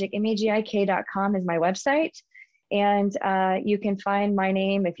 MAGIK.com is my website. And you can find my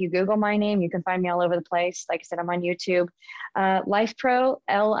name. If you Google my name, you can find me all over the place. Like I said, I'm on YouTube. LifePro,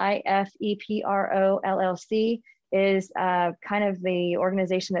 LIFEPRO LLC is kind of the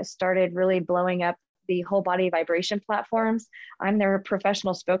organization that started really blowing up the whole body vibration platforms. I'm their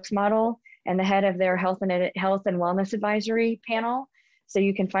professional spokesmodel and the head of their health and wellness advisory panel. So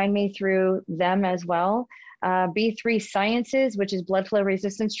you can find me through them as well. B3 Sciences, which is blood flow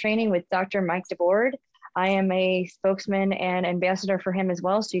resistance training with Dr. Mike DeBoard. I am a spokesman and ambassador for him as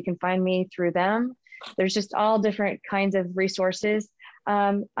well. So you can find me through them. There's just all different kinds of resources.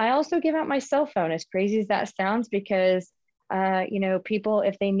 I also give out my cell phone, as crazy as that sounds, because people,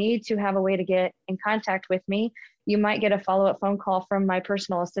 if they need to have a way to get in contact with me, you might get a follow-up phone call from my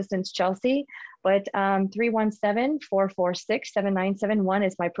personal assistant, Chelsea, but 317-446-7971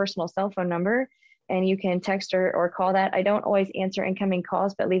 is my personal cell phone number. And you can text or call that. I don't always answer incoming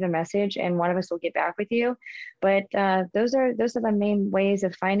calls, but leave a message and one of us will get back with you. But those are the main ways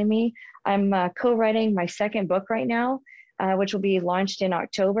of finding me. I'm co-writing my second book right now, which will be launched in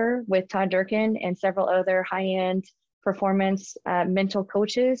October with Todd Durkin and several other high-end performance mental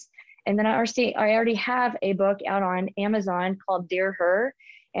coaches. And then I already have a book out on Amazon called Dear Her.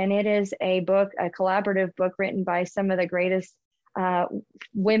 And it is a collaborative book written by some of the greatest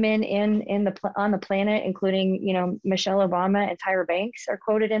women on the planet, including, Michelle Obama and Tyra Banks are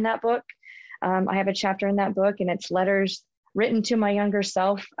quoted in that book. I have a chapter in that book, and it's letters written to my younger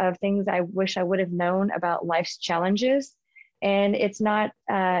self of things I wish I would have known about life's challenges. And it's not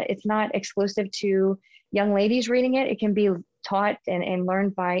exclusive to young ladies reading it. It can be taught and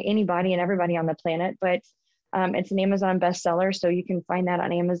learned by anybody and everybody on the planet, but it's an Amazon bestseller. So you can find that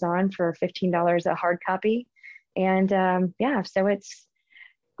on Amazon for $15 a hard copy. And so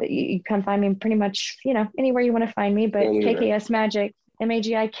you can find me pretty much, anywhere you want to find me, but KKS Magic,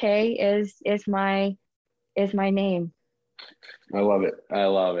 MAGIK is my name. I love it.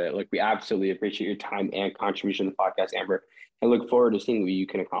 Look, we absolutely appreciate your time and contribution to the podcast, Amber, and look forward to seeing what you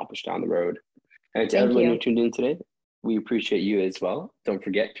can accomplish down the road. And to everyone who tuned in today, we appreciate you as well. Don't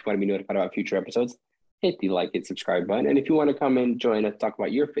forget, if you want to be notified about future episodes, hit the like and subscribe button. And if you want to come and join us, talk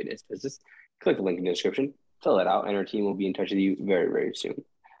about your fitness business, click the link in the description, fill it out, and our team will be in touch with you very, very soon.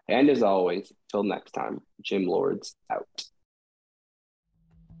 And as always, till next time, Gym Lords out.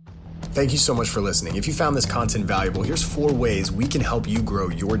 Thank you so much for listening. If you found this content valuable, here's 4 ways we can help you grow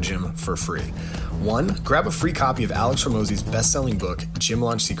your gym for free. 1, grab a free copy of Alex Hormozi's best-selling book, Gym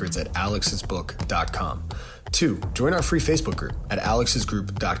Launch Secrets, at alexsbook.com. 2, join our free Facebook group at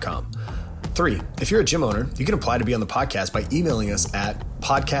alexsgroup.com. 3, if you're a gym owner, you can apply to be on the podcast by emailing us at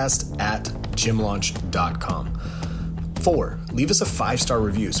podcast@gymlaunch.com. 4, leave us a 5-star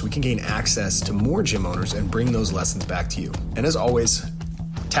review so we can gain access to more gym owners and bring those lessons back to you. And as always,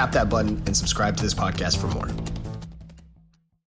 tap that button and subscribe to this podcast for more.